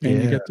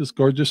 and you get this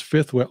gorgeous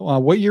fifth wheel.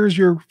 What year is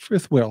your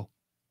fifth wheel?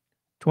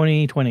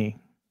 2020.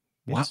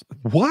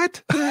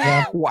 What?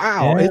 Yeah.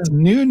 Wow. Yeah. It's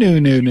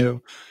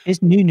new.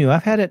 It's new.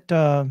 I've had it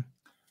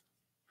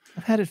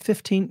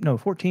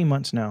 14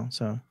 months now.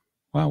 So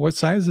wow, what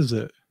size is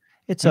it?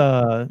 It's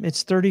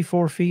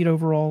 34 feet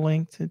overall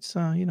length. It's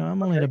you know,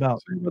 I'm only at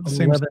about the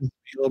same, a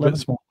little bit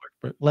smaller,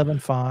 but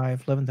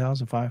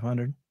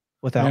 11,500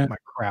 without my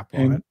crap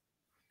on it.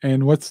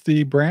 And what's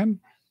the brand?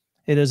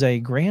 It is a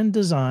Grand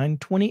Design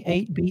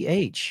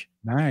 28BH.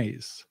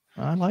 Nice.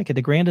 I like it.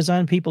 The Grand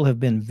Design people have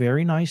been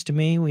very nice to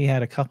me. We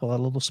had a couple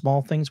of little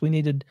small things we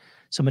needed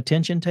some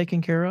attention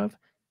taken care of.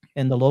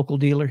 And the local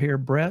dealer here,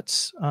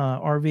 Brett's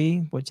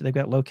RV, which they've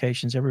got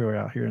locations everywhere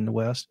out here in the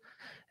West,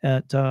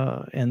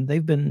 and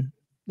they've been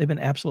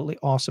absolutely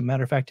awesome.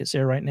 Matter of fact, it's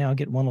there right now,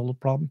 getting one little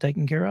problem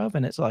taken care of,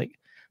 and it's like,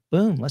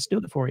 boom, let's do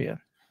it for you.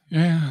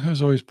 Yeah,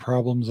 there's always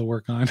problems to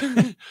work on.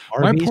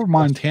 My poor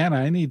Montana,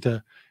 I need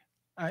to.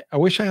 I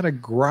wish I had a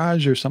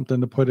garage or something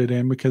to put it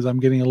in, because I'm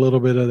getting a little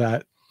bit of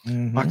that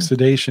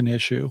oxidation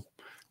issue,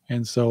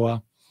 and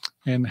so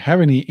and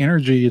having the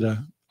energy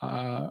to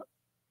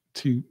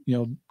you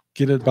know,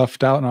 get it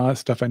buffed out and all that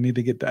stuff, I need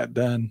to get that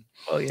done.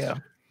 Oh yeah,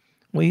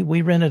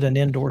 we rented an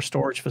indoor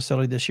storage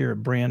facility this year. A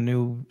brand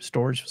new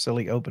storage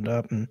facility opened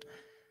up, and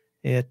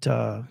it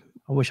I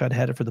wish I'd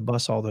had it for the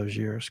bus all those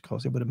years,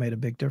 because it would have made a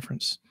big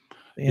difference.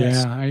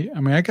 Yes. Yeah, I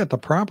mean, I got the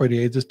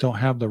property, I just don't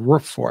have the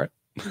roof for it.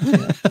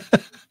 Yeah.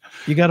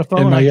 You got a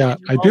phone? I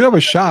do have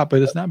a shop,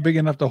 but it's not big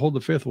enough to hold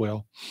the fifth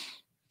wheel.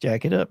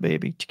 Jack it up,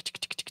 baby.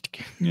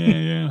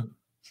 Yeah.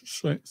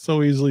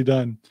 So easily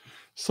done.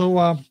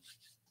 So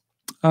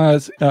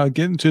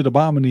getting to the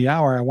bottom of the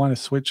hour, I want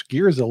to switch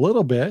gears a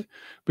little bit,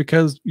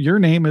 because your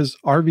name is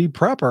RV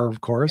Prepper,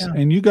 of course,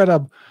 and you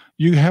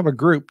have a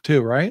group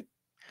too, right?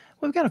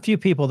 We've got a few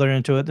people that are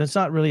into it. It's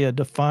not really a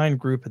defined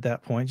group at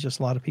that point. Just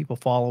a lot of people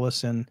follow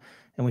us, and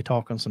we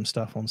talk on some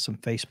stuff on some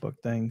Facebook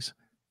things.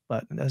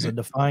 But as a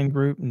defined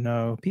group,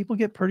 no. People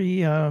get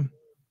pretty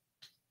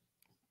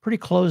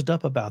closed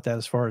up about that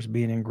as far as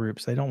being in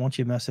groups. They don't want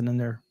you messing in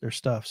their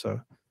stuff. So,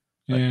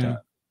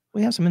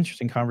 we have some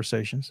interesting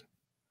conversations.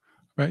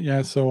 Right.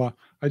 Yeah. So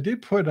I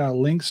did put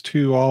links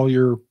to all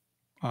your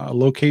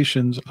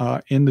locations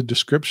in the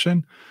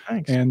description.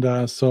 Thanks.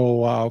 And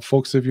so,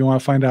 folks, if you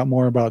want to find out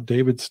more about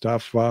David's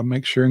stuff,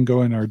 make sure and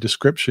go in our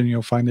description.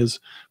 You'll find his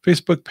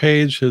Facebook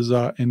page, his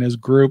in his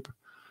group,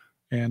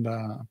 and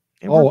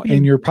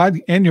and your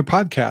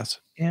podcast.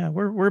 Yeah,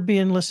 we're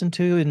being listened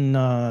to in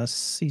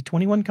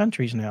 21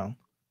 countries now.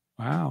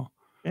 Wow.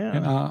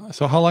 Yeah. And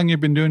so, how long you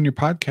been doing your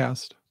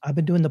podcast? I've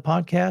been doing the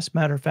podcast.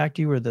 Matter of fact,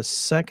 you were the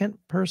second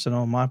person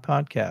on my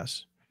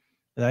podcast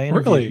that I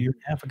interviewed a year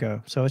and a half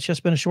ago. So it's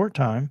just been a short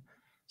time.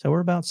 So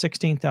we're about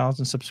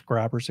 16,000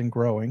 subscribers and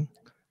growing.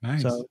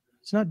 Nice. So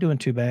it's not doing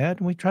too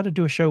bad. We try to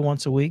do a show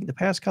once a week. The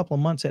past couple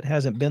of months, it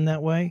hasn't been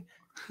that way.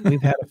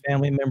 We've had a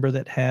family member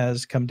that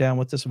has come down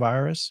with this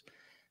virus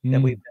that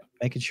we've been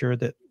making sure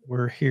that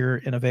we're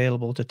here and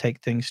available to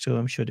take things to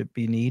them should it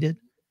be needed.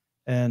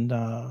 And,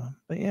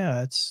 but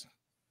yeah, it's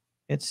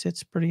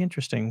pretty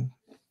interesting.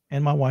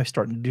 And my wife's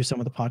starting to do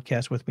some of the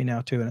podcasts with me now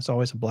too. And it's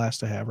always a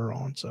blast to have her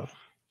on. So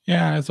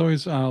yeah, it's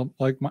always I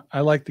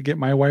like to get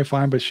my wife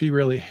on, but she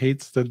really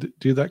hates to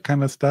do that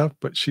kind of stuff.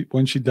 But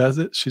when she does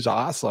it, she's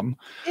awesome.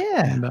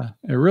 Yeah. And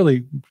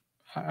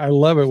I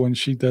love it when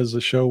she does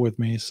the show with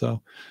me.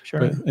 So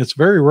sure. But it's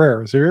very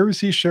rare. So you ever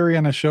see Sherry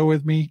on a show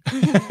with me?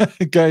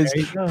 Guys,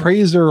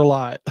 praise her a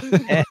lot.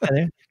 Yeah,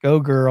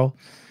 go girl.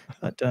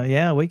 But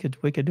yeah, we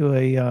could do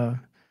a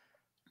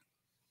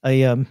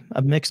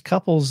mixed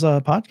couples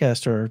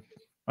podcast or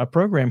a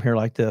program here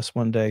like this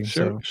one day.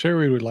 Sure, so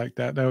Sherry would like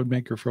that. That would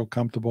make her feel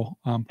comfortable.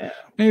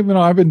 Even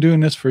though I've been doing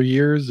this for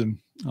years and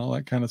all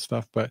that kind of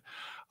stuff, but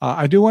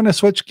I do want to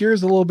switch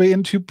gears a little bit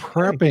into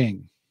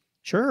prepping.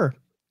 Sure.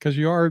 Because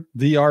you are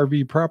the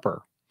RV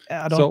prepper.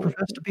 I don't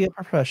profess to be a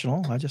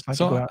professional. I just like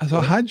to go out.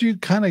 So how'd you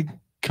kind of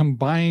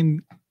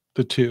combine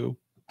the two?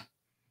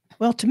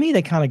 Well, to me,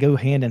 they kind of go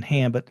hand in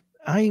hand, but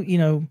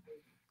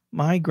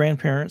my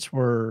grandparents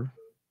were,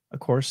 of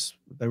course,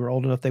 they were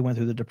old enough. They went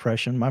through the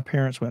Depression. My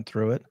parents went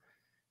through it,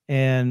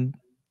 and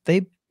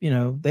they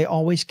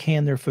always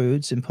canned their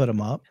foods and put them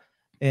up,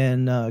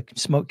 and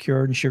smoke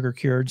cured and sugar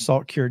cured,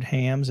 salt cured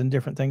hams and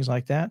different things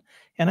like that.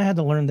 And I had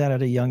to learn that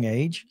at a young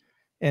age.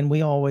 And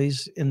we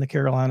always, in the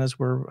Carolinas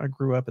where I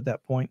grew up at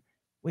that point,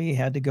 we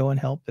had to go and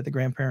help at the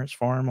grandparents'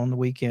 farm on the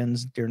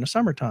weekends during the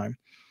summertime.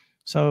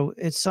 So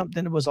it's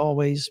something that was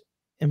always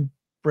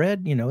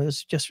inbred,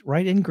 it's just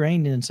right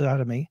ingrained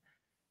inside of me.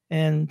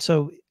 And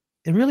so,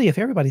 and really, if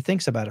everybody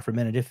thinks about it for a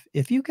minute,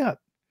 if you got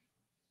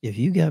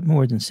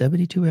more than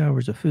 72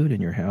 hours of food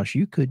in your house,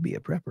 you could be a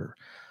prepper.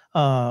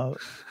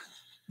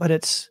 But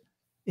it's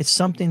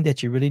something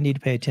that you really need to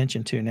pay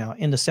attention to. Now,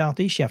 in the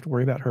Southeast, you have to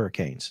worry about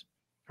hurricanes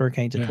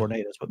and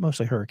tornadoes, but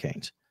mostly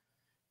hurricanes.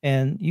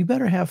 And you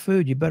better have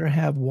food, you better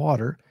have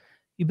water,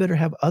 you better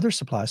have other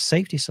supplies,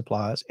 safety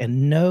supplies,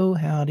 and know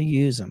how to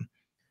use them.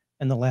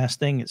 And the last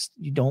thing is,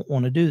 you don't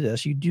want to do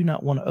this. You do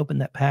not want to open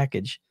that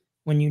package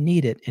when you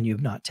need it and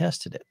you've not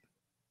tested it.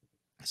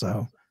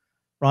 So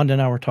Rhonda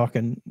and I were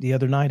talking the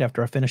other night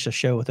after I finished a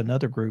show with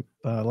another group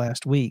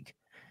last week.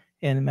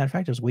 And as a matter of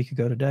fact, it was a week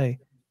ago today.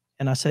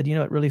 And I said,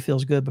 it really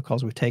feels good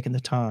because we've taken the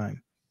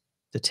time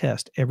to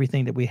test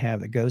everything that we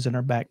have that goes in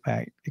our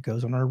backpack, it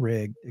goes on our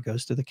rig, it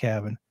goes to the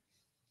cabin,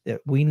 that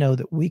we know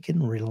that we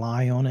can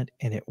rely on it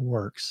and it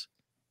works.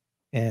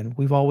 And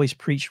we've always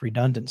preached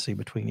redundancy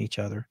between each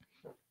other.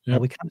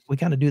 Yep. We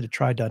kind of do the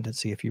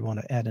tridundancy if you want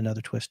to add another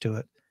twist to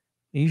it.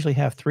 You usually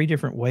have 3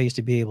 different ways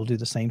to be able to do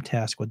the same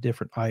task with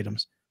different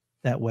items.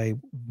 That way,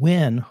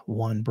 when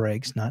one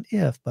breaks, not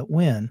if, but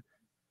when,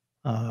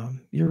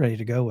 you're ready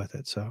to go with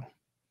it. So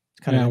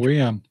it's kind of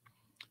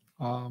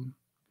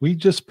we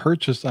just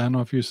purchased, I don't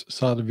know if you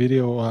saw the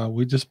video,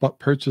 we just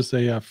purchased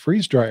a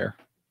freeze dryer.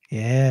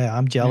 Yeah,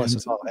 I'm jealous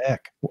as all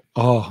heck.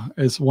 Oh,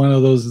 it's one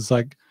of those, it's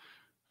like,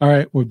 all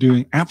right, we're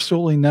doing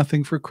absolutely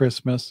nothing for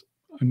Christmas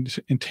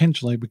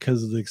intentionally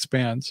because of the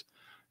expense.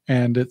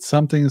 And it's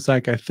something that's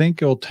like, I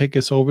think it'll take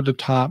us over the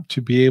top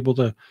to be able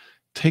to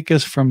take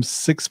us from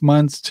 6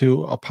 months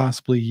to a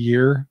possibly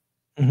year,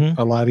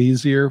 a lot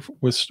easier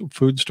with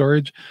food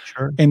storage.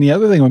 Sure. And the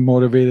other thing that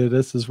motivated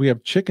us is we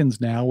have chickens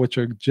now, which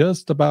are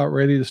just about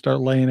ready to start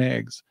laying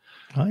eggs.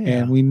 Oh, yeah.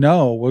 And we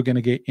know we're going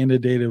to get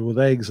inundated with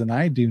eggs, and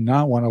I do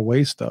not want to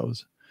waste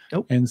those.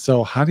 Nope. And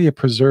so how do you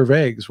preserve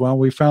eggs? Well,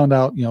 we found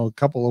out, a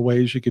couple of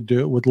ways you could do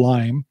it with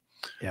lime.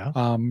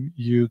 Yeah.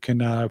 You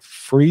can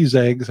freeze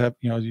eggs.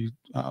 You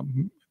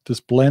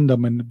just blend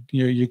them, and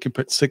you can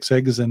put 6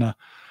 eggs in a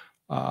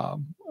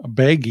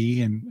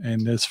baggie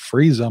and just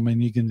freeze them,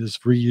 and you can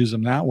just reuse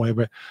them that way.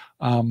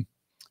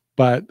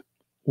 But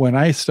when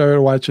I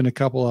started watching a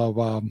couple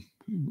of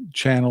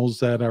channels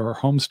that are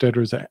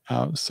homesteaders,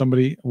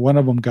 one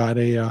of them got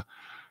and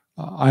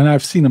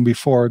I've seen them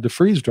before, the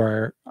freeze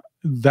dryer.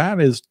 That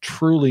is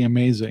truly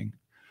amazing.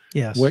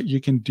 Yes. What you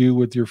can do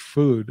with your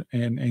food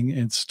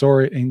and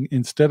store it. And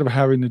instead of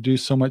having to do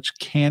so much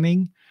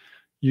canning,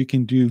 you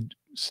can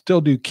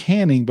still do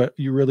canning, but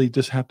you really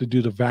just have to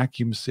do the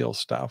vacuum seal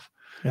stuff.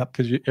 Yep.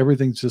 Because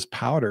everything's just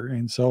powder.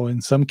 And so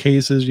in some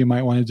cases, you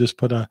might want to just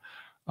put a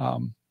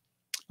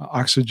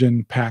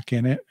oxygen pack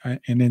in it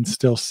and then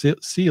still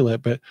seal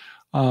it. But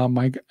I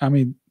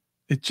mean,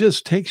 it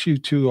just takes you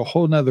to a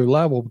whole nother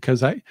level,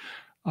 because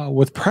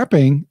with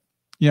prepping,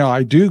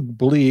 I do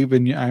believe,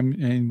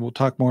 and we'll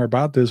talk more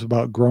about this,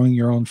 about growing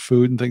your own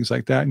food and things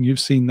like that. And you've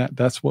seen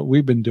that's what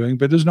we've been doing,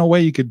 but there's no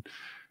way you could,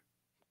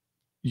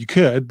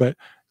 but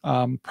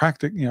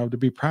to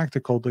be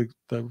practical,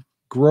 to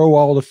grow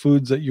all the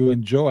foods that you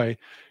enjoy.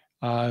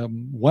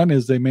 One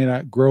is they may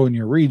not grow in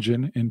your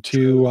region, and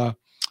two,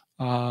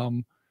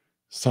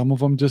 some of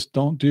them just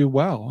don't do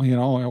well,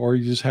 or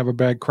you just have a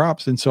bad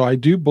crops. And so I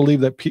do believe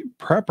that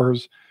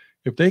preppers,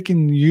 if they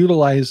can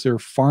utilize their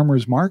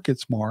farmers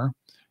markets more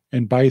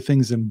and buy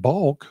things in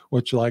bulk,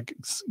 which like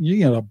you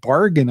get a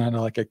bargain on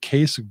like a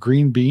case of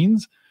green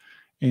beans,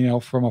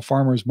 from a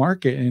farmer's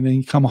market, and then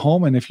you come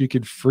home, and if you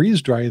could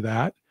freeze dry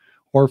that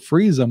or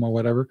freeze them or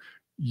whatever,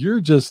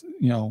 you're just,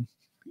 you're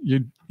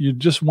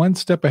just one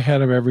step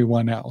ahead of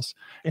everyone else.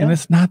 Yeah. And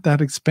it's not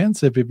that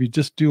expensive if you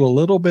just do a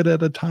little bit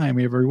at a time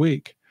every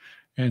week.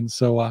 And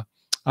so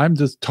I'm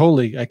just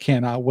I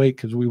cannot wait,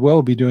 because we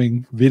will be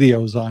doing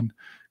videos on,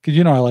 because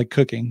I like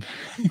cooking.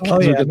 Oh,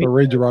 yeah, the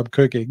Rangerrob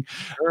cooking.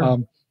 Sure.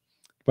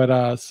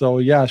 So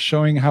yeah,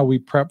 showing how we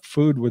prep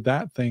food with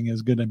that thing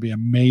is going to be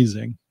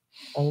amazing.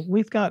 Well,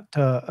 we've got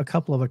a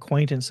couple of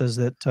acquaintances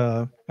that,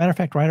 matter of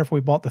fact, right after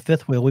we bought the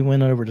fifth wheel, we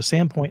went over to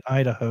Sandpoint,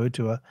 Idaho,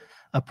 to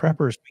a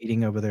preppers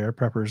meeting over there,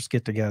 preppers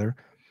get together,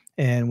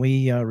 and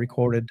we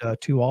recorded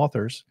 2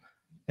 authors,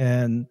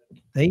 and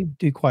they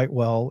do quite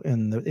well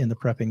in the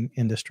prepping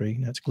industry.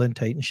 That's Glenn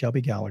Tate and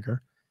Shelby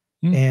Gallagher.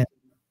 And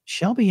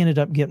Shelby ended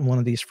up getting one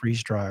of these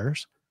freeze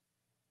dryers,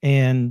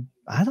 and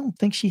I don't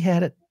think she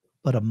had it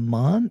but a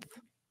month,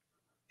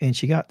 and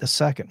she got the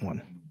second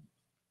one.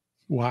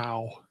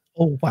 Wow.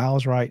 Oh, wow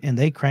is right. And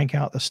they crank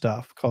out the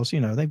stuff because,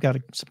 they've got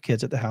some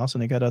kids at the house,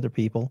 and they got other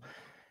people.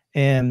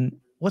 And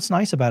what's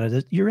nice about it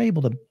is you're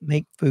able to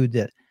make food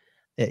that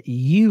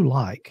you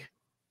like,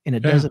 and it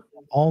doesn't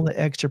have all the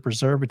extra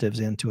preservatives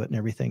into it and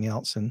everything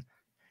else. And,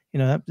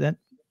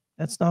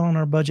 that's not on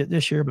our budget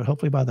this year, but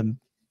hopefully by the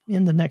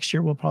end of next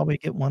year, we'll probably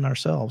get one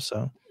ourselves.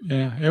 So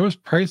yeah, it was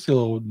pricey a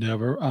little,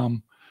 never.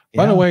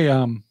 By the way,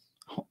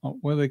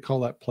 what do they call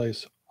that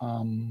place?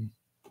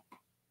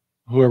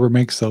 Whoever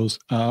makes those,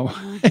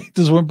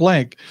 just went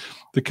blank.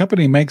 The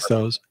company makes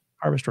those.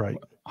 Harvest Right.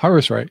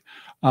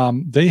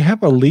 They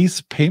have a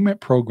lease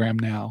payment program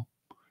now.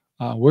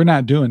 We're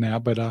not doing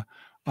that, but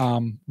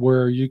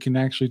where you can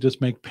actually just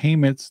make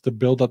payments to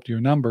build up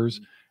your numbers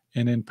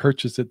and then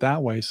purchase it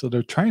that way. So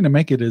they're trying to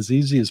make it as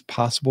easy as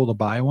possible to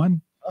buy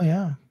one. Oh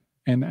yeah.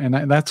 And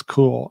that's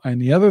cool. And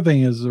the other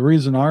thing is, the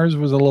reason ours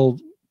was a little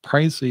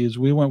pricey is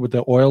we went with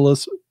the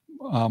oilless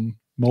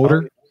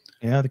motor.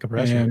 Yeah, the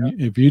compressor. And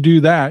if you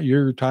do that,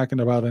 you're talking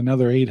about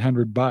another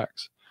 $800.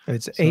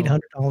 It's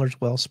 $800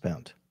 well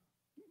spent.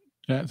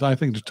 Yeah, so I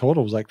think the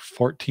total was like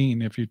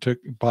 14 if you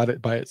bought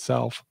it by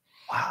itself.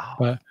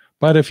 Wow.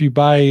 But if you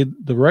buy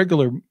the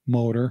regular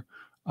motor,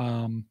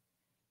 you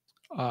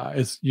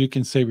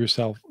can save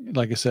yourself,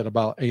 like I said,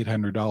 about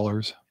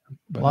 $800.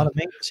 A lot of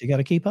maintenance. You got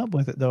to keep up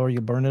with it though, or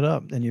you burn it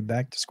up, then you're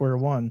back to square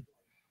one.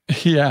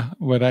 Yeah,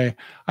 but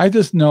I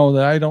just know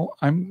that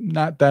I'm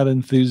not that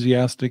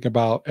enthusiastic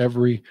about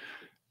they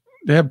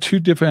have 2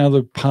 different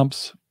other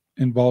pumps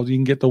involved. You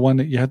can get the one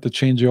that you have to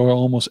change the oil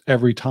almost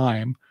every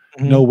time.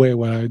 No way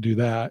would I do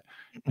that.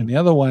 And the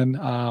other one,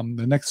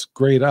 the next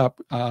grade up,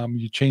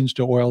 you change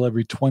the oil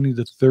every 20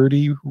 to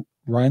 30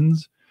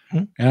 runs.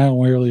 And I don't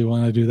really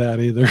want to do that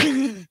either.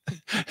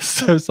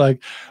 So it's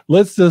like,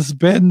 let's just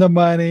spend the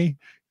money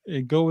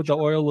and go with the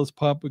oilless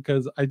pump,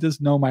 because I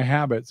just know my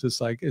habits. It's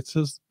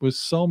just with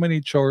so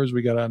many chores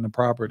we got on the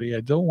property,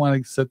 I don't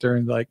want to sit there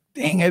and like,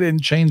 dang, I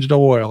didn't change the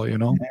oil,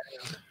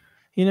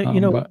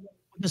 But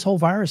this whole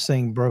virus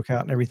thing broke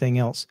out and everything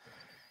else.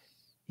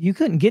 You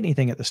couldn't get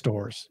anything at the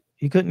stores.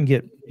 You couldn't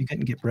get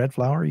bread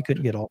flour. You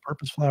couldn't get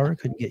all-purpose flour. You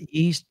couldn't get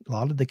yeast. A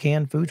lot of the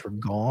canned foods were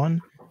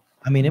gone.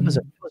 I mean, it was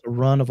a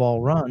run of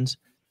all runs.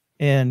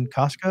 And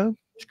Costco,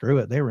 screw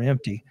it, they were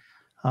empty.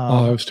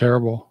 It was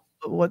terrible.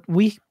 But what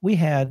we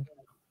had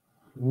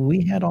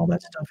all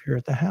that stuff here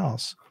at the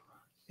house,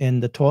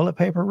 and the toilet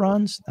paper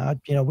runs.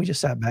 We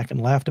just sat back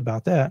and laughed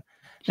about that.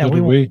 Now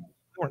we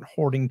weren't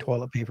hoarding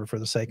toilet paper for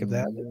the sake of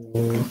that.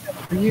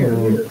 For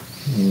years.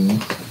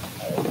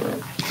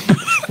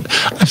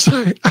 I'm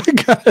sorry.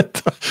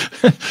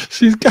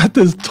 She's got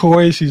this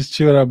toy she's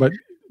chewing on, but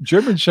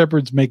German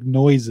Shepherds make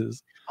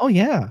noises. Oh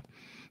yeah.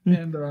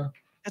 And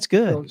that's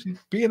good. So she's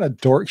being a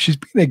dork. She's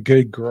being a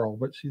good girl,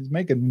 but she's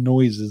making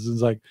noises.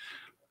 It's like,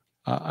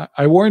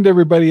 I warned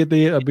everybody at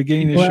the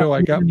beginning of the show.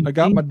 I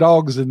got my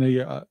dogs in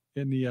the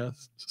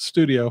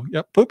studio.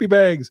 Yep, poopy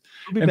bags.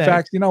 In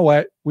fact, you know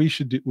what? We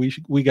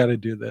got to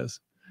do this,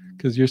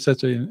 because you're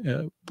such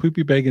a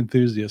poopy bag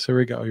enthusiast. Here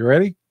we go. You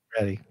ready?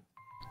 Ready.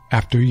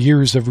 After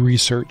years of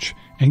research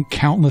and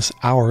countless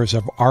hours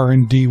of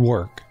R&D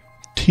work,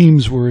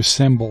 teams were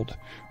assembled,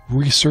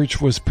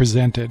 research was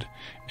presented,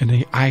 and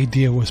the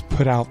idea was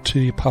put out to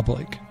the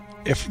public.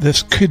 If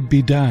this could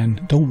be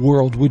done, the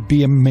world would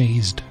be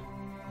amazed.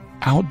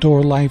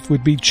 Outdoor life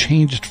would be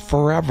changed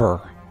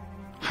forever.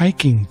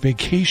 Hiking,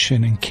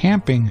 vacation, and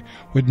camping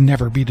would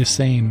never be the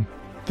same.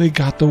 They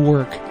got the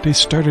work, they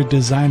started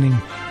designing,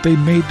 they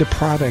made the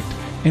product,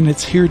 and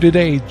it's here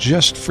today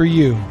just for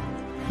you.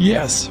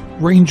 Yes,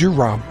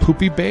 Rangerrob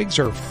Poopy Bags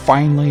are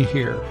finally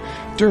here.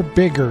 They're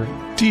bigger,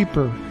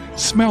 deeper,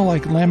 smell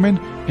like lemon,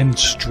 and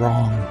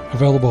strong.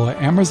 Available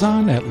at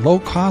Amazon at low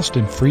cost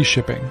and free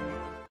shipping.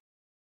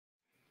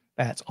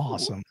 That's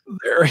awesome.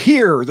 They're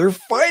here. They're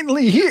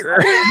finally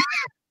here.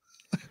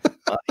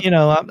 You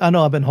know, I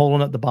know I've been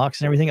holding up the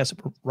box and everything. I said,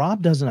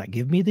 Rob does not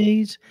give me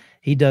these.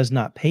 He does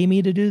not pay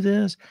me to do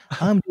this.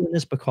 I'm doing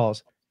this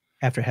because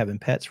after having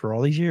pets for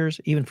all these years,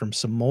 even from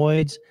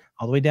Samoyeds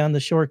all the way down to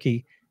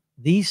Shorkey,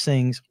 these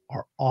things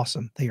are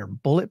awesome. They are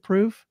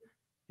bulletproof.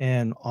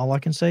 And all I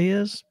can say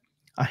is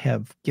I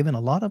have given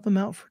a lot of them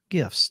out for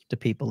gifts to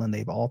people, and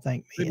they've all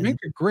thanked me. They make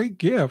a great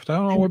gift. I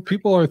don't know what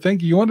people are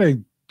thinking. You want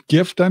a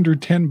gift under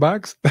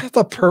 $10? That's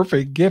a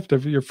perfect gift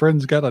if your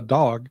friend's got a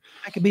dog.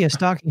 That could be a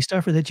stocking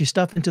stuffer that you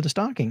stuff into the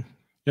stocking.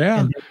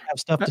 Yeah. And have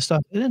stuff to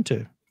stuff it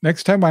into.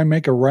 Next time I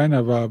make a run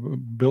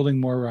of building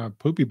more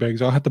poopy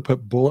bags, I'll have to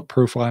put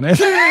bulletproof on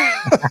it.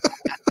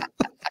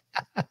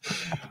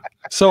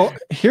 So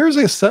here's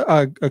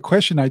a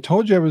question. I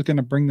told you I was going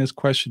to bring this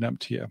question up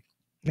to you.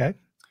 Okay.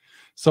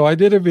 So I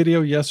did a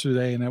video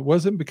yesterday, and it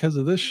wasn't because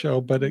of this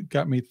show, but it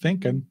got me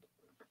thinking.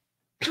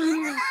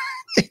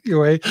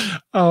 Anyway,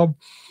 love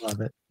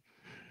it.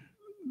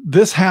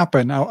 This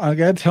happened. I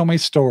got to tell my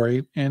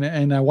story,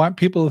 and I want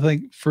people to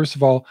think, first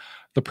of all,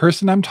 the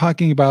person I'm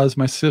talking about is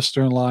my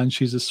sister-in-law, and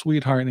she's a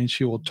sweetheart, and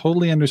she will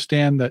totally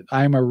understand that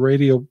I'm a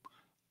radio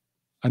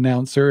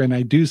announcer and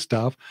I do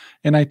stuff,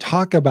 and I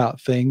talk about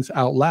things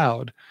out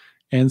loud.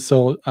 And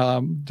so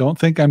don't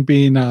think I'm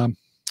being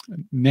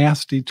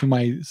nasty to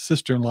my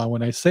sister-in-law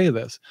when I say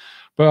this.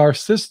 But our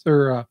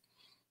sister,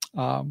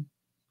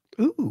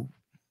 Ooh.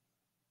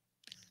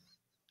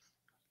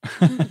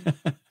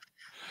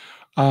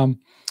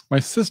 my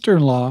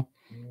sister-in-law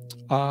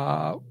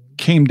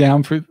came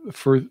down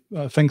for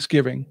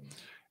Thanksgiving,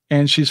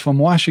 and she's from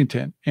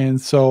Washington, and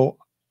so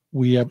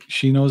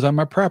she knows I'm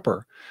a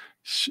prepper.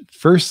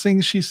 First thing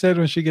she said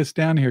when she gets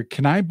down here,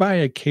 can I buy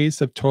a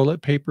case of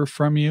toilet paper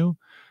from you,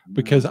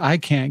 because I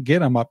can't get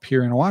them up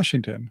here in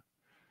Washington.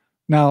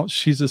 Now,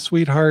 she's a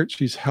sweetheart.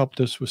 She's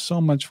helped us with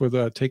so much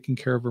with taking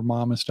care of her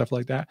mom and stuff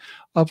like that.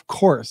 Of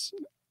course,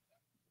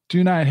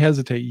 do not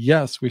hesitate.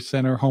 Yes, we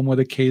sent her home with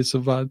a case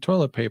of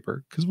toilet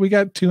paper, because we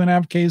got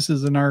 2.5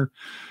 cases in our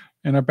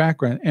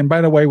background. And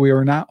by the way, we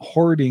are not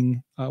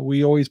hoarding.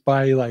 We always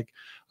buy like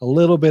a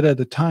little bit at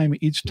a time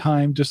each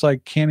time, just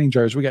like canning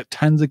jars. We got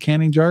tons of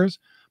canning jars,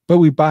 but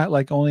we buy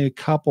like only a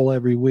couple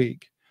every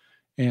week.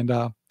 And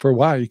for a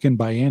while, you can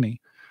buy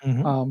any.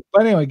 Mm-hmm.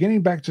 But anyway,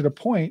 getting back to the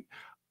point,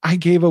 I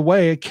gave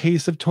away a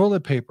case of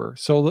toilet paper.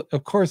 So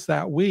of course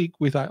that week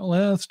we thought, well,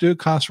 let's do a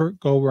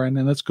Costco run and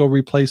then let's go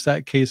replace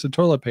that case of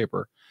toilet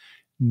paper.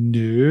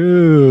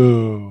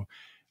 No,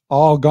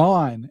 all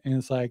gone. And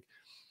it's like,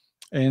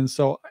 and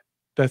so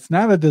that's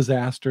not a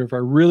disaster. If I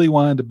really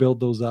wanted to build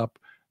those up,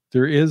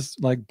 there is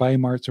like buy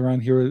marts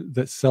around here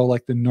that sell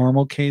like the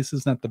normal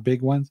cases, not the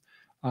big ones.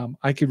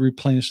 I could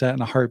replenish that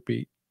in a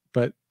heartbeat,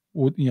 but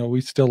we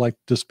still like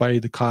just buy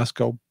the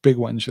Costco big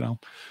ones, Sure.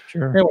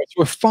 Anyways,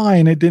 we're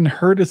fine. It didn't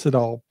hurt us at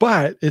all,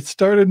 but it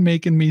started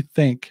making me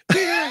think.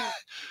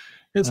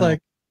 It's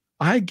like,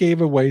 I gave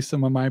away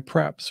some of my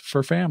preps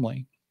for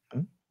family.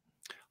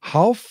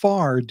 How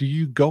far do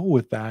you go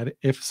with that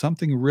if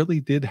something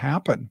really did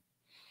happen?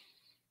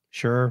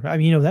 Sure. I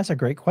mean, that's a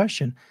great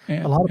question.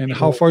 And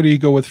how far do you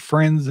go with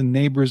friends and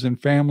neighbors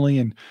and family,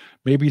 and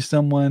maybe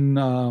someone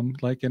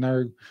like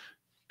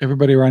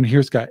everybody around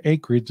here's got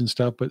acreage and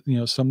stuff, but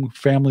some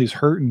families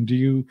hurting. Do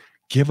you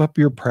give up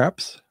your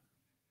preps?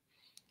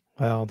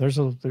 Well,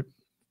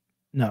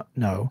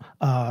 no,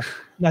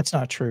 that's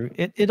not true.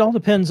 It all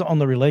depends on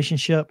the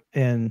relationship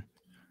and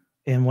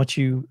what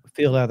you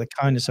feel out of the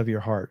kindness of your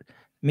heart.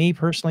 Me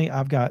personally,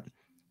 I've got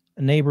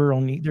a neighbor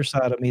on either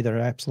side of me that are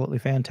absolutely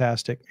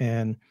fantastic,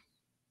 and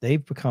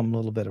they've become a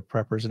little bit of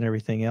preppers and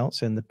everything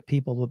else. And the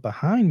people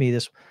behind me,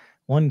 this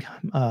one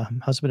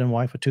husband and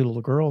wife with 2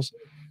 little girls,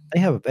 they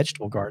have a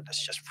vegetable garden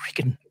that's just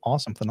freaking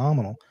awesome,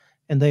 phenomenal,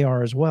 and they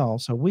are as well.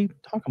 So we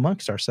talk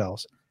amongst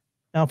ourselves.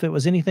 Now, if it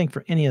was anything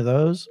for any of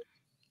those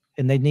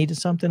and they needed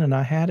something and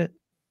I had it,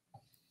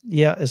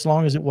 yeah, as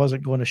long as it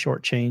wasn't going to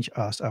shortchange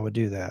us, I would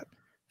do that.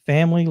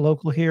 Family,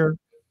 local here,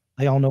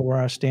 they all know where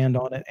I stand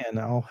on it, and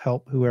I'll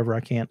help whoever I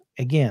can.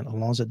 Again, as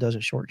long as it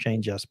doesn't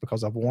shortchange us,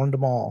 because I've warned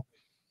them all.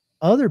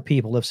 Other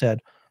people have said,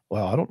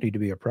 well, I don't need to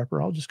be a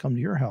prepper. I'll just come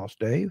to your house,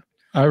 Dave.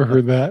 I've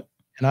heard that.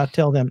 And I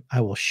tell them,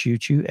 I will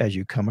shoot you as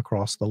you come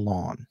across the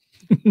lawn.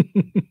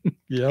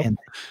 Yep. And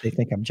they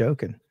think I'm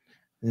joking.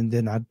 And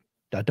then I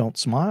don't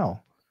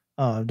smile.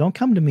 Don't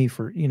come to me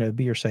for,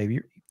 be your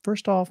savior.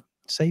 First off,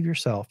 save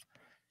yourself.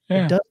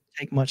 Yeah. It doesn't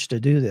take much to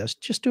do this.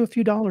 Just do a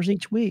few dollars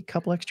each week,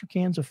 couple extra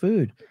cans of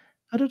food.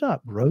 Cut it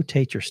up.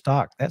 Rotate your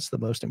stock. That's the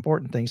most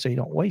important thing, so you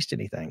don't waste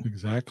anything.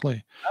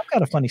 Exactly. I've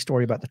got a funny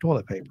story about the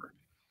toilet paper.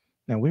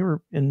 Now we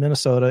were in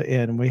Minnesota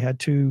and we had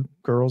 2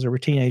 girls. They were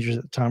teenagers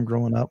at the time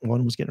growing up.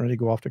 One was getting ready to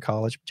go off to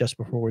college just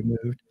before we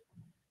moved.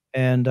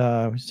 And,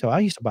 so I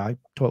used to buy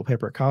toilet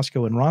paper at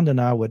Costco, and Rhonda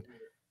and I would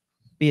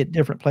be at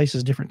different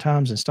places, different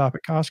times, and stop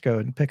at Costco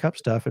and pick up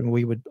stuff, and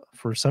we would,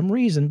 for some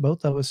reason,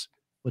 both of us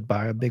would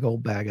buy a big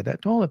old bag of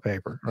that toilet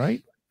paper,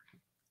 right?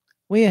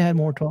 We had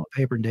more toilet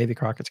paper than Davy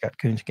Crockett's got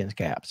coonskin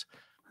caps.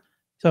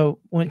 So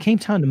when it came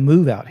time to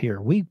move out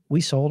here, we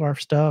sold our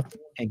stuff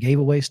and gave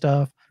away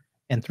stuff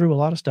and threw a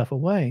lot of stuff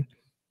away,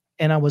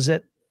 and I was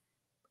at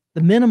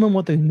the minimum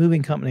what the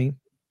moving company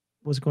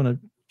was gonna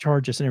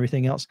charge us and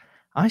everything else.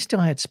 I still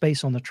had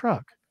space on the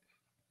truck,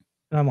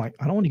 and I'm like,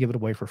 "I don't wanna give it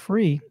away for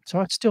free," so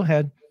I still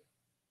had,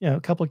 a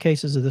couple of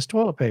cases of this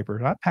toilet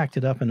paper. I packed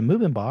it up in a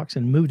moving box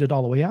and moved it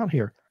all the way out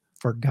here.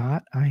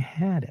 Forgot I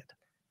had it.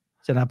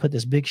 So then I put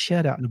this big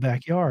shed out in the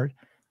backyard,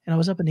 and I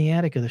was up in the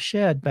attic of the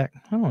shed back,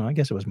 I don't know, I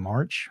guess it was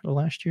March of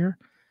last year,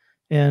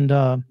 and,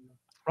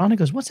 Rhonda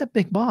goes, "What's that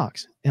big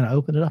box?" And I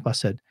opened it up. I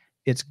said,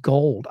 "It's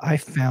gold. I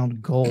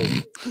found gold.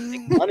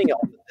 Make money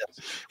off of this.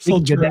 We So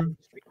can go down true. to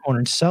the street corner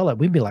and sell it."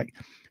 We'd be like,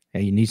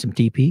 "Hey, you need some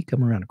TP?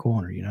 Come around the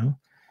corner," you know?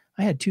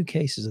 I had 2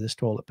 cases of this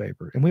toilet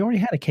paper, and we already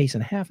had a case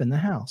and a half in the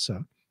house,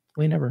 so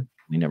we never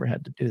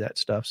had to do that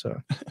stuff, so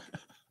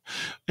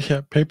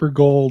Yeah, paper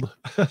gold.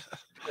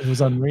 it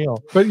was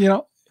unreal. But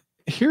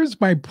here's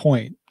my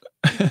point.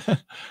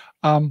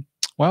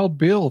 Wild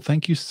Bill,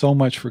 thank you so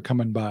much for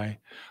coming by.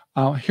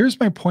 Here's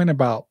my point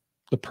about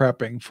the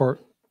prepping. For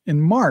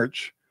in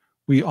March,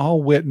 we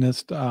all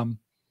witnessed the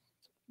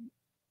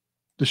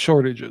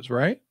shortages,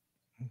 right?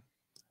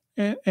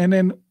 And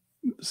then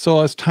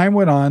so as time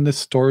went on, the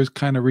stores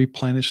kind of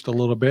replenished a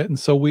little bit, and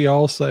so we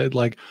all said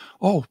like,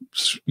 "Oh,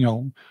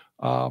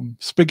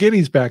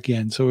 spaghetti's back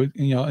in." So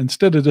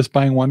instead of just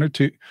buying one or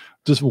two,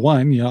 just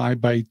one, I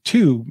buy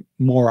 2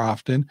 more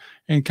often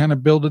and kind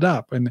of build it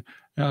up. And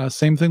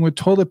same thing with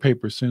toilet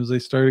paper. As soon as they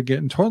started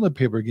getting toilet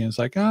paper again, it's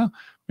like,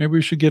 maybe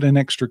we should get an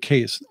extra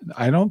case.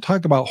 I don't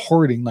talk about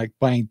hoarding, like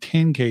buying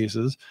 10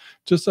 cases,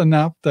 just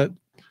enough that,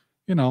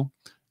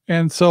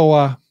 and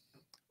so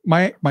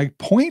my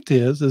point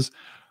is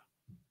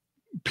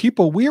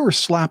people, we were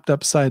slapped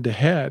upside the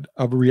head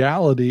of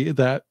reality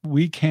that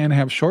we can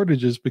have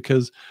shortages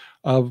because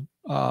of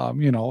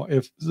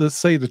if, let's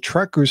say, the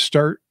truckers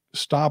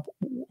stop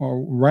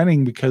or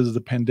running because of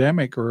the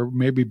pandemic or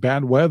maybe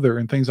bad weather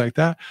and things like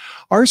that,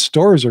 our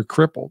stores are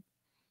crippled.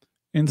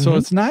 And so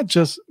it's not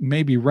just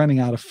maybe running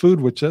out of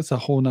food, which that's a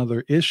whole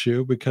nother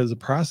issue because of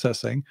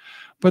processing.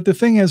 But the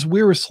thing is,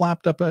 we were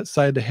slapped up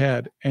upside the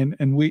head, and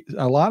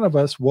a lot of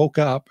us woke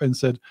up and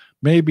said,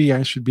 maybe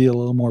I should be a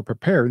little more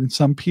prepared. And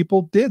some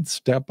people did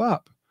step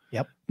up.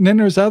 Yep. And then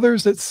there's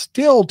others that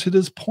still to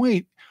this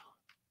point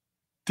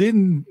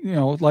didn't,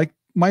 like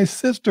my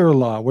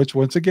sister-in-law, which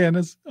once again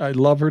is, I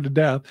love her to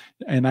death.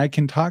 And I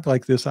can talk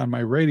like this on my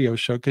radio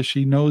show because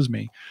she knows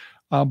me.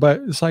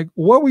 But it's like,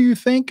 what were you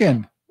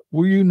thinking?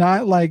 Were you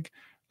not like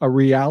a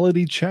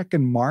reality check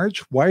in March?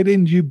 Why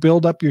didn't you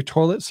build up your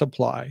toilet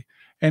supply?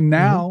 And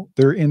now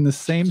they're in the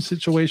same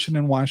situation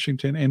in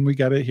Washington, and we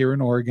got it here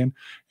in Oregon,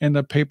 and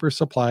the paper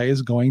supply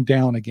is going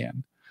down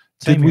again.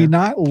 Did we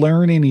not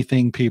learn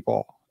anything,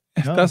 people?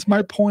 No, That's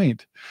my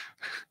point.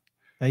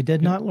 they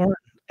did not learn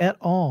at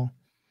all.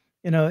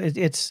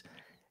 It's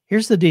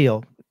here's the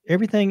deal.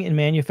 Everything in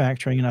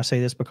manufacturing, and I say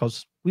this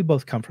because we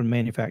both come from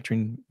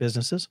manufacturing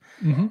businesses,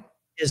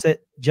 is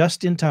that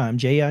just in time,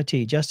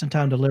 JIT, just in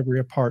time delivery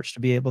of parts to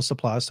be able to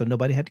supply, so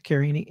nobody had to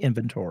carry any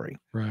inventory.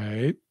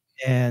 Right.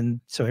 And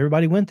so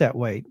everybody went that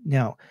way.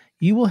 Now,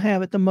 you will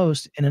have at the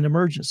most in an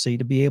emergency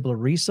to be able to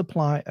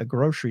resupply a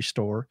grocery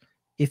store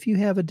if you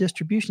have a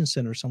distribution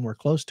center somewhere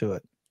close to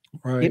it.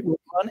 Right. It will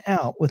run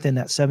out within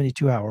that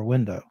 72-hour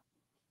window.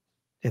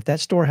 If that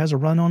store has a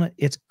run on it,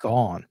 it's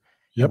gone.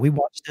 Yep. And we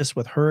watched this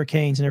with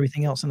hurricanes and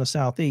everything else in the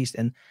Southeast,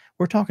 and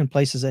we're talking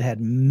places that had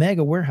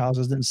mega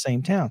warehouses in the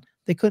same town.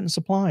 They couldn't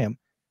supply them.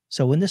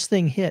 So when this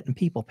thing hit and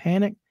people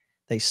panicked,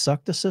 they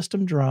sucked the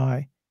system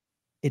dry.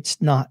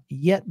 It's not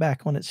yet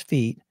back on its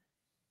feet,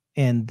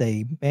 and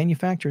the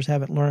manufacturers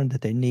haven't learned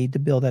that they need to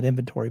build that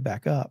inventory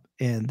back up,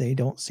 and they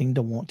don't seem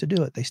to want to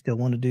do it. They still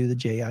want to do the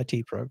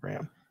JIT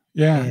program.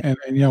 Yeah,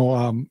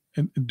 and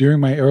during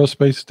my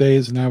aerospace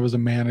days, and I was a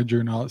manager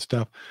and all that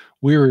stuff,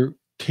 we were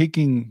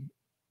taking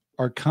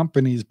our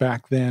companies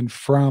back then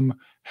from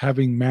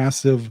having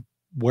massive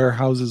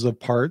warehouses of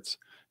parts,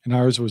 and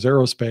ours was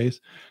aerospace,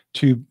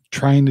 to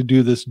trying to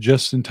do this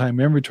just-in-time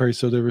inventory.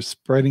 So they were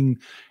spreading,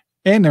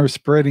 and they were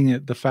spreading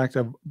it. The fact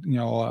of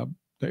the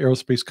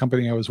aerospace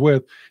company I was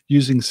with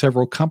using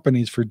several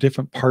companies for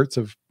different parts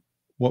of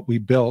what we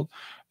built,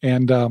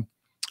 and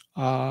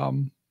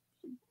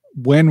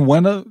when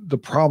one of the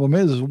problem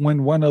is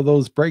when one of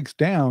those breaks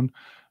down,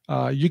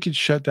 you could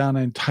shut down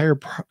an entire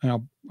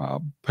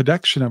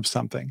production of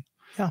something.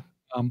 Yeah.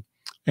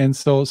 And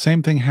so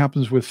same thing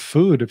happens with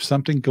food. If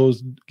something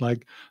goes,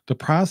 like the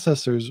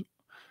processors,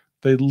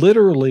 they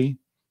literally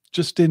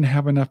just didn't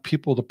have enough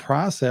people to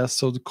process.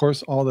 So of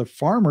course, all the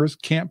farmers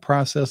can't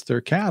process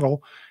their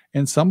cattle.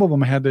 And some of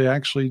them had to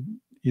actually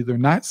either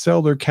not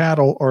sell their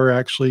cattle or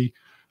actually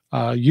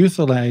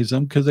euthanize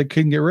them because they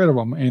couldn't get rid of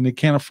them, and they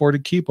can't afford to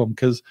keep them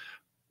because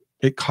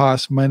it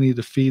costs money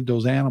to feed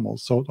those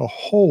animals. So the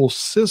whole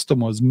system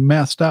was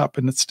messed up,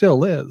 and it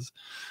still is.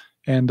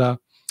 And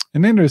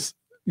then there's,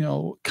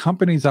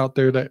 companies out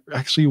there that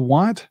actually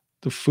want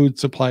the food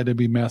supply to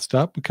be messed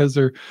up because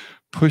they're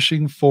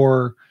pushing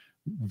for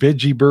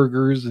veggie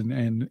burgers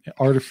and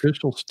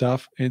artificial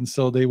stuff. And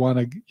so they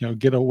want to,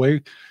 get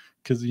away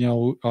because,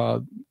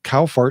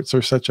 cow farts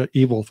are such an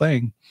evil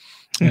thing.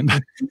 And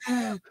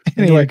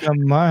anyway, come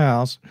to my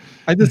house.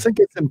 I just think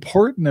it's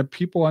important that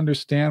people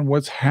understand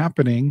what's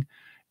happening.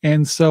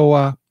 And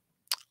so,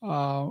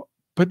 I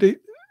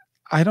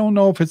don't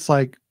know if it's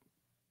like,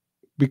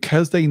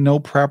 because they know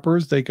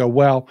preppers, they go,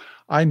 well,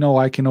 I know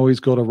I can always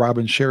go to Rob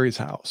and Sherry's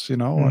house,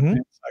 And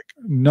it's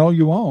like, no,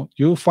 you won't.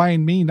 You'll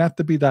find me not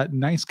to be that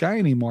nice guy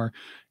anymore.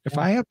 If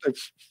I have to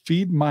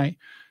feed my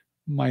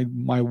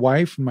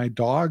wife and my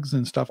dogs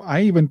and stuff,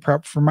 I even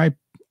prep for my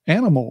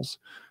animals.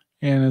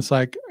 And it's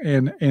like,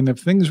 and if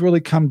things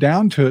really come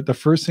down to it, the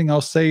first thing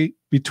I'll say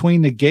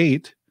between the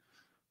gate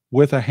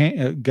with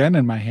a gun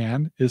in my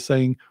hand is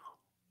saying,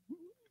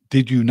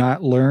 did you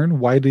not learn?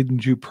 Why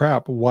didn't you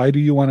prep? Why do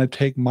you want to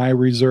take my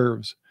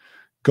reserves?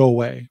 Go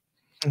away.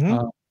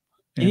 And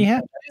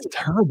it's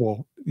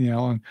terrible,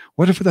 and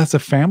what if that's a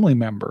family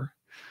member?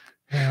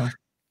 Yeah.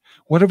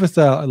 What if it's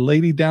a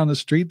lady down the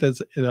street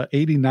that's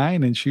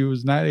 89 and she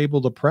was not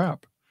able to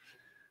prep?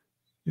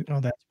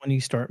 That's when you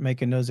start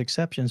making those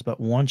exceptions. But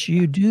once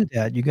you do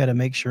that, you got to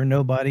make sure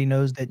nobody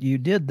knows that you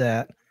did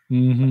that.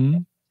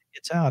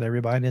 It's out.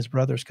 Everybody and his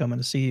brother's coming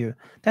to see you.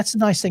 That's the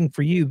nice thing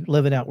for you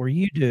living out where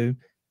you do.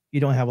 You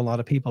don't have a lot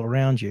of people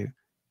around you.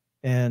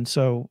 And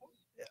so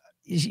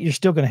you're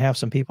still going to have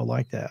some people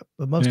like that,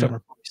 but most of them are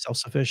probably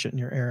self-sufficient in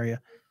your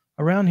area.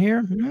 Around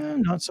here,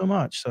 not so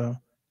much. So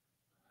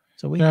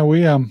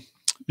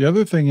the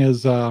other thing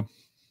is,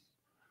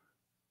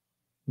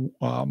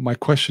 my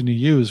question to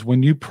you is,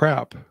 when you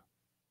prep,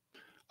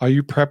 are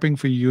you prepping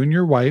for you and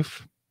your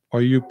wife?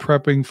 Or are you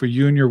prepping for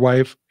you and your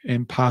wife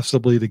and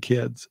possibly the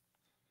kids?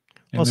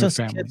 Well, since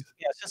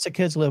the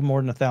kids live more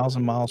than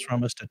 1,000 miles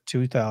from us to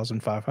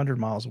 2,500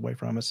 miles away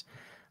from us,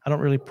 I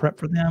don't really prep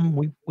for them.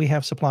 We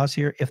have supplies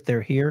here if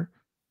they're here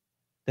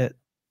that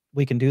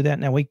we can do that.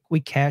 Now we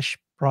cache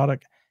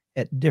product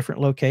at different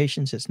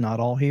locations. It's not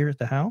all here at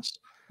the house.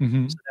 So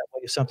that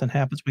way, if something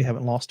happens, we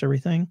haven't lost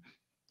everything,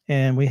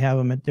 and we have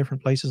them at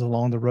different places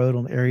along the road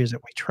on areas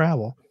that we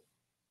travel.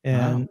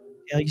 And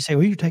you say,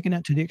 well, you're taking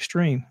that to the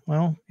extreme.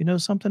 Well,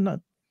 something.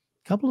 A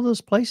couple of those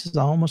places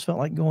I almost felt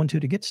like going to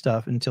get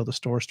stuff until the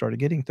store started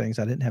getting things.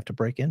 I didn't have to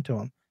break into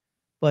them.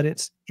 But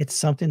it's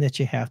something that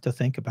you have to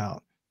think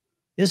about.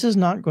 This is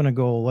not going to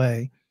go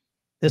away.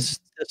 This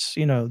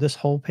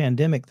whole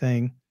pandemic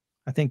thing,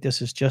 I think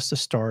this is just a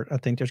start. I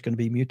think there's going to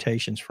be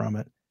mutations from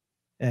it,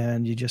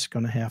 and you're just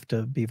going to have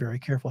to be very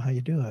careful how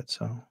you do it.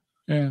 So,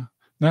 yeah.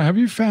 Now, have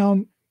you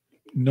found,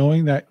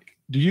 knowing that,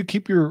 do you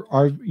keep your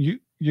RV?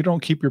 You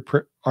don't keep your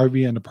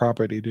RV on the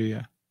property, do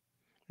you?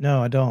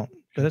 No, I don't.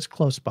 But it's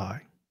close by.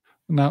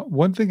 Now,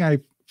 one thing I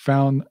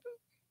found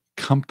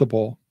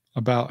comfortable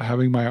about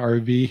having my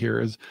RV here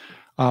is,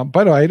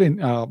 by the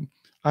way,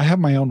 I have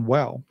my own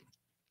well.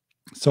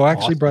 So I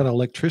actually brought an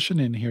electrician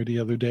in here the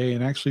other day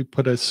and actually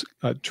put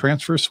a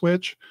transfer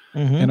switch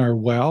in our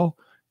well.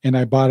 And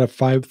I bought a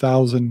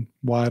 5,000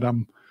 watt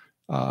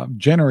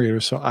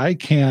generator. So I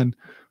can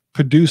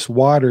produce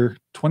water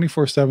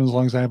 24/7 as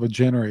long as I have a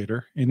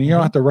generator. And you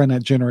don't have to run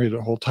that generator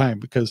the whole time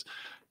because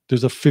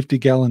there's a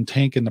 50-gallon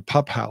tank in the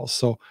pup house.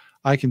 So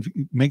I can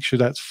make sure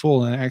that's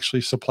full and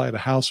actually supply the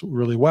house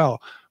really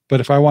well. But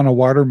if I want to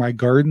water my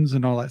gardens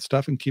and all that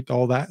stuff and keep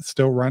all that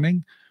still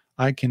running,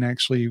 I can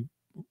actually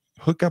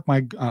hook up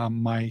my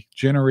my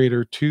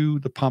generator to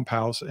the pump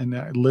house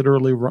and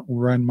literally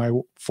run my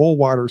full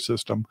water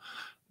system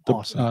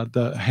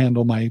to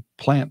handle my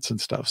plants and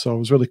stuff. So it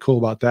was really cool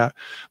about that.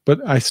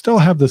 But I still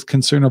have this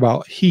concern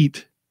about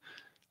heat.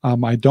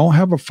 I don't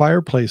have a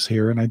fireplace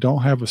here and I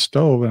don't have a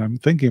stove, and I'm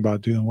thinking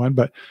about doing one.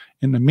 But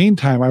in the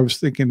meantime, I was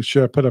thinking,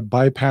 should I put a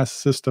bypass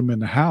system in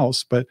the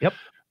house? But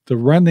to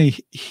run the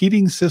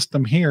heating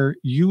system here,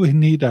 you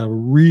need a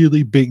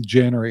really big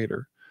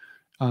generator.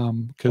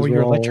 Because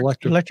we're all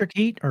electric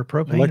heat or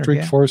propane,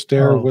 electric forced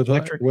air with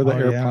an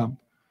air pump.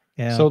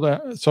 Yeah.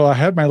 So I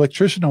had my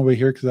electrician over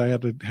here because I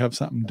had to have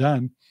something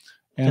done.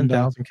 And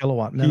 10,000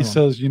 kilowatt minimum. He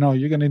says, you're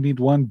going to need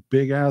one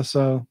big ass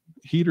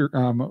heater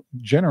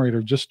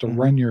generator just to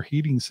run your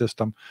heating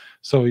system.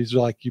 So he's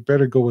like, you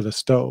better go with a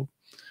stove.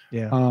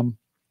 Yeah.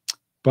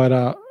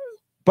 But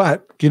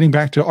getting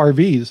back to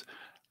RVs,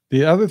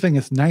 the other thing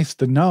is nice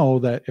to know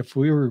that if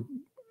we were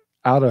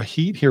out of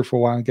heat here for a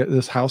while and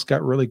this house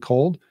got really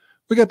cold,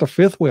 we got the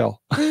fifth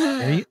wheel.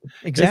 Exactly.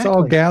 It's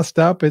all gassed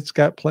up. It's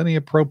got plenty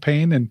of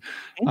propane,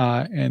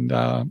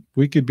 and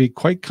we could be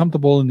quite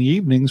comfortable in the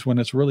evenings when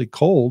it's really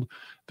cold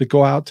to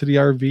go out to the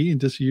RV and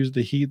just use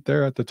the heat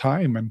there at the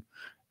time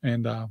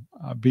and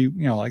be,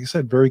 like I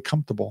said, very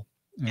comfortable.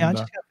 Yeah, I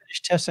just got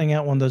finished testing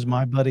out one of those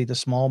the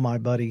small My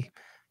Buddy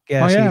Oh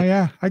gas yeah, heater.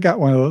 yeah. I got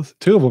one of those.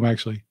 Two of them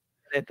actually.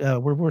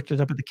 We worked it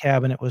up at the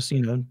cabin. It was,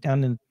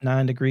 down in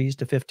 9 degrees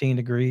to 15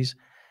 degrees,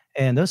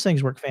 and those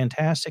things work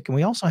fantastic, and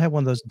we also have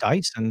one of those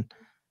Dyson.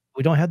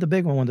 We don't have the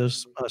big one of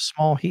those,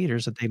 small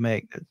heaters that they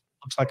make that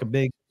looks like a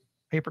big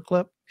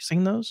paperclip. You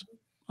seen those?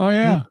 Oh Mm,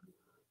 yeah.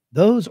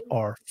 those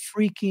are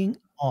freaking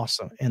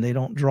awesome, and they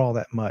don't draw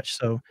that much,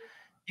 so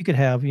you could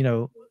have,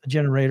 a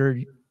generator.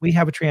 We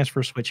have a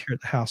transfer switch here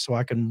at the house, so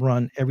I can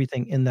run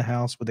everything in the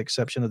house with the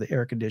exception of the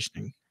air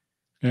conditioning.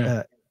 Yeah.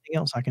 Everything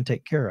else I can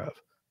take care of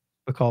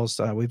because,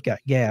 we've got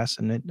gas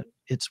and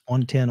it's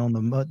 110 on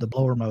the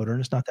blower motor, and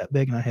it's not that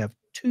big, and I have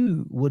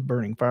 2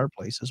 wood-burning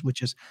fireplaces,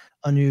 which is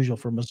unusual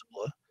for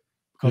Missoula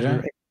because we were Yeah.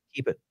 able to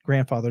keep it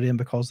grandfathered in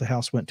because the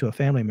house went to a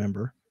family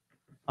member,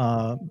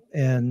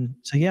 and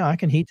so, yeah, I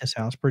can heat this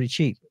house pretty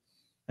cheap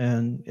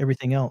and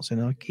everything else,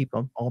 and I'll keep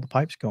all the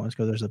pipes going.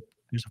 So there's a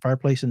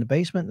fireplace in the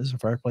basement, there's a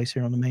fireplace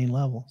here on the main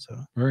level,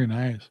 so, Very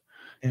nice.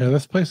 Yeah, yeah.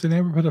 this place they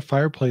never put a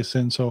fireplace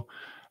in, so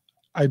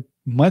I'd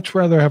much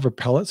rather have a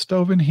pellet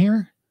stove in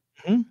here,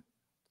 Mhm.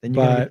 Then you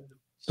gotta get but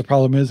the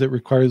problem is it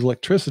requires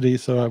electricity,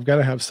 so I've got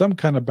to have some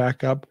kind of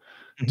backup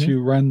mhm.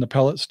 to run the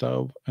pellet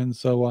stove. And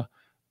so,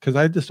 because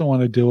I just don't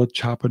want to deal with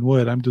chopping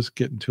wood, I'm just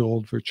getting too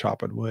old for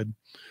chopping wood.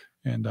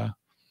 And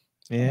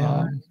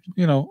Yeah.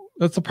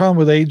 that's the problem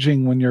with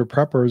aging when you're a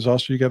prepper is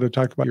also you got to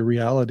talk about your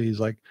realities.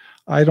 Like,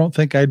 I don't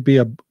think I'd be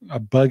a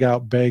bug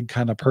out bag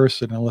kind of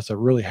person unless I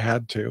really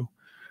had to.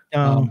 No,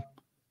 Um,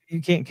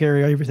 you can't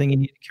carry everything you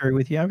need to carry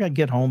with you. I've got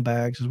get-home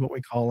bags is what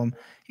we call them.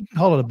 You can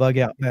call it a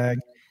bug-out bag.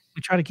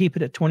 We try to keep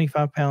it at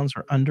 25 pounds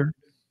or under,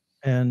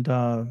 and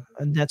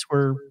that's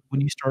where when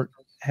you start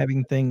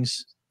having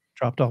things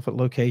dropped off at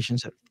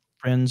locations at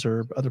friends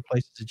or other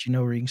places that you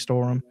know where you can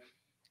store them,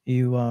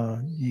 you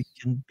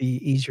can be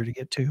easier to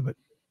get to, but,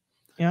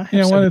 I have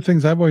one several. of the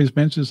things I've always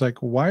mentioned is like,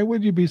 why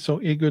would you be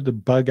so eager to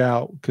bug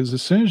out? Because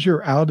as soon as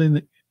you're out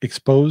and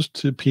exposed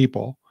to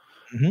people,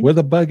 Mhm. with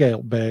a bug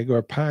out bag or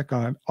a pack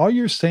on, all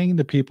you're saying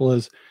to people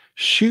is,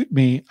 shoot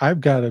me, I've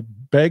got a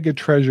bag of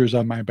treasures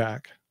on my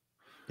back.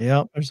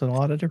 Yep, there's a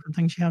lot of different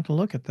things you have to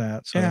look at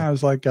that, so Yeah, I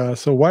was like,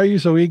 so why are you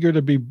so eager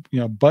to be,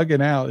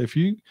 bugging out?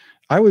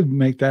 I would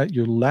make that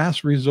your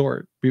last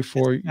resort it's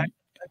before you,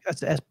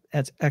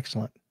 that's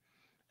excellent,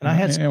 and I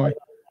had anyway, somebody on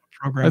the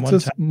program that's one time.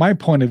 just my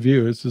point of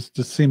view. It's just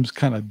seems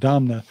kind of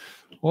dumb to,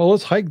 well,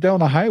 let's hike down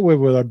the highway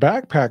with our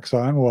backpacks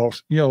on. Well,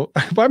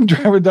 if I'm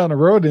driving down the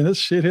road and this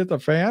shit hit the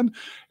fan,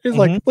 it's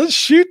like, Mhm. let's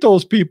shoot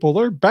those people.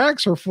 Their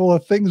backs are full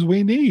of things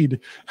we need.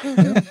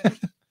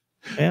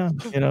 Yeah,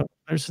 yeah,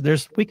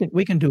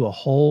 we can do a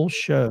whole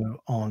show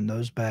on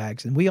those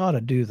bags, and we ought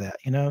to do that,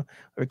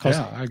 because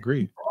Yeah, I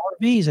agree.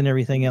 RVs and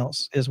everything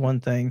else is one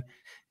thing,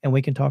 and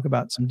we can talk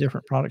about some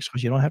different products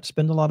because you don't have to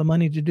spend a lot of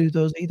money to do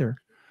those either.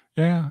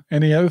 Yeah.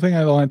 And the other thing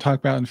I want to talk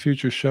about in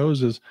future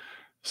shows is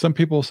some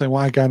people say,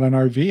 well, I got an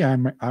RV.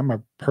 I'm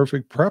a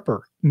perfect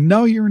prepper.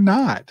 No, you're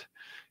not.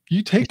 You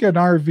Yes. take an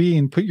RV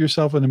and put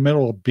yourself in the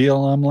middle of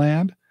BLM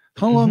land.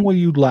 How long Mhm. will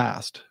you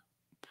last?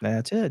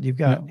 That's it. You've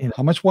got,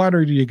 How much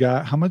water do you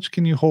got? How much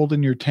can you hold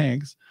in your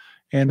tanks?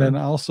 And then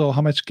sure. also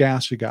how much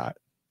gas you got?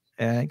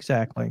 Yeah,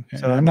 exactly. And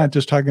So I'm that not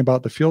just talking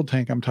about the fuel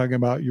tank. I'm talking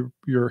about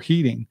your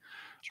heating.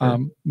 sure.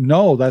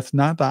 No, that's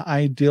not the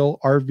ideal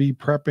RV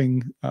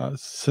prepping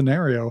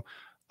scenario,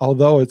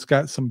 although it's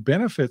got some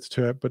benefits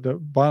to it. But the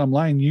bottom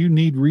line, you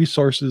need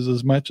resources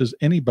as much as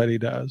anybody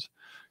does.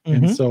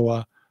 And Mhm.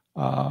 so,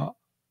 uh,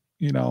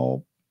 you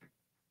know,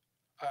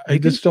 I You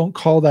can just don't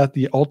call that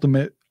the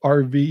ultimate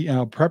RV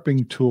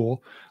prepping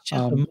tool. it's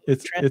just a mode of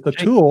It's a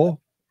transportation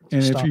tool, to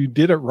and if stop. you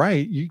did it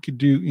right, you could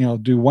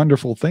do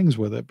wonderful things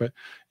with it. But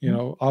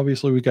Mhm.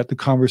 obviously, we got the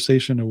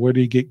conversation of where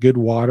do you get good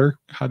water?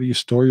 How do you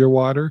store your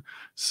water?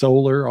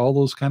 Solar, all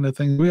those kind of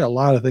things. We got a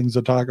lot of things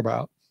to talk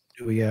about.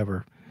 Do we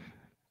ever?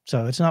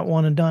 So it's not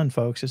one and done,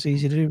 folks. It's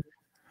easy to do.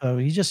 So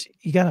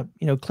you gotta,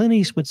 Clint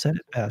Eastwood said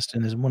it best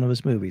in one of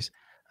his movies.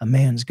 A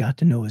man's got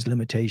to know his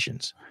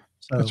limitations.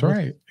 So That's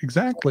right.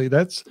 Exactly.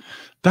 That's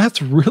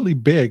really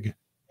big.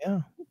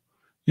 yeah.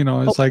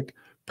 Oh, It's like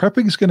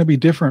prepping is going to be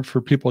different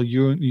for people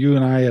you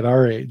and I at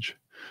our age,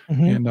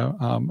 mhm.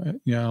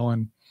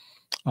 and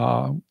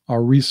and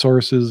our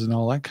resources and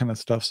all that kind of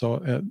stuff.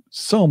 So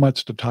so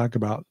much to talk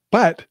about.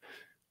 But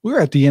we're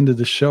at the end of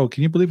the show.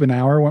 Can you believe an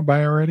hour went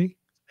by already?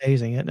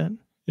 Amazing, isn't it?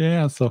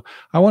 Yeah. So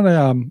I want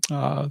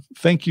to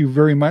thank you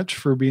very much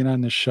for being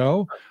on the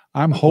show.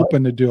 I'm My pleasure.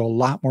 hoping to do a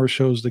lot more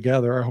shows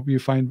together. I hope you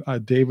find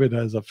David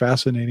as a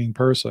fascinating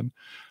person.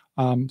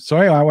 So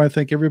anyway, I want to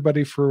thank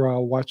everybody for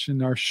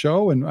watching our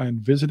show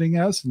and visiting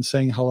us and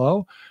saying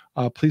hello.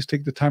 Please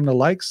take the time to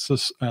like,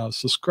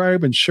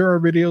 subscribe, and share our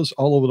videos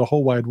all over the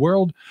whole wide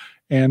world.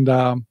 And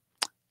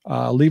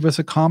leave us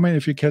a comment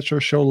if you catch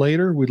our show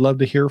later. We'd love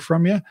to hear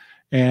from you.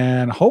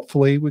 And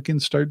hopefully we can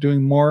start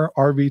doing more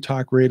RV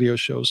Talk radio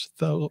shows.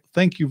 So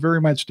thank you very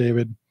much,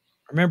 David.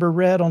 Remember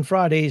red on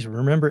Fridays.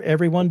 Remember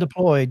everyone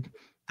deployed.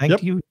 Thank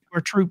Yep, you to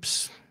our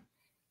troops.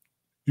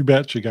 you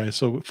betcha, guys.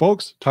 So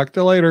folks, talk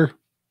to you later.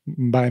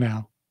 Bye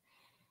now.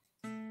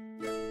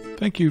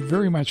 Thank you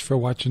very much for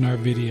watching our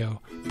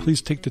video.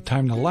 please take the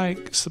time to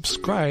like,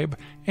 subscribe,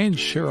 and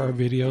share our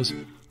videos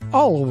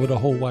all over the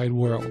whole wide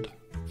world.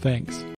 Thanks.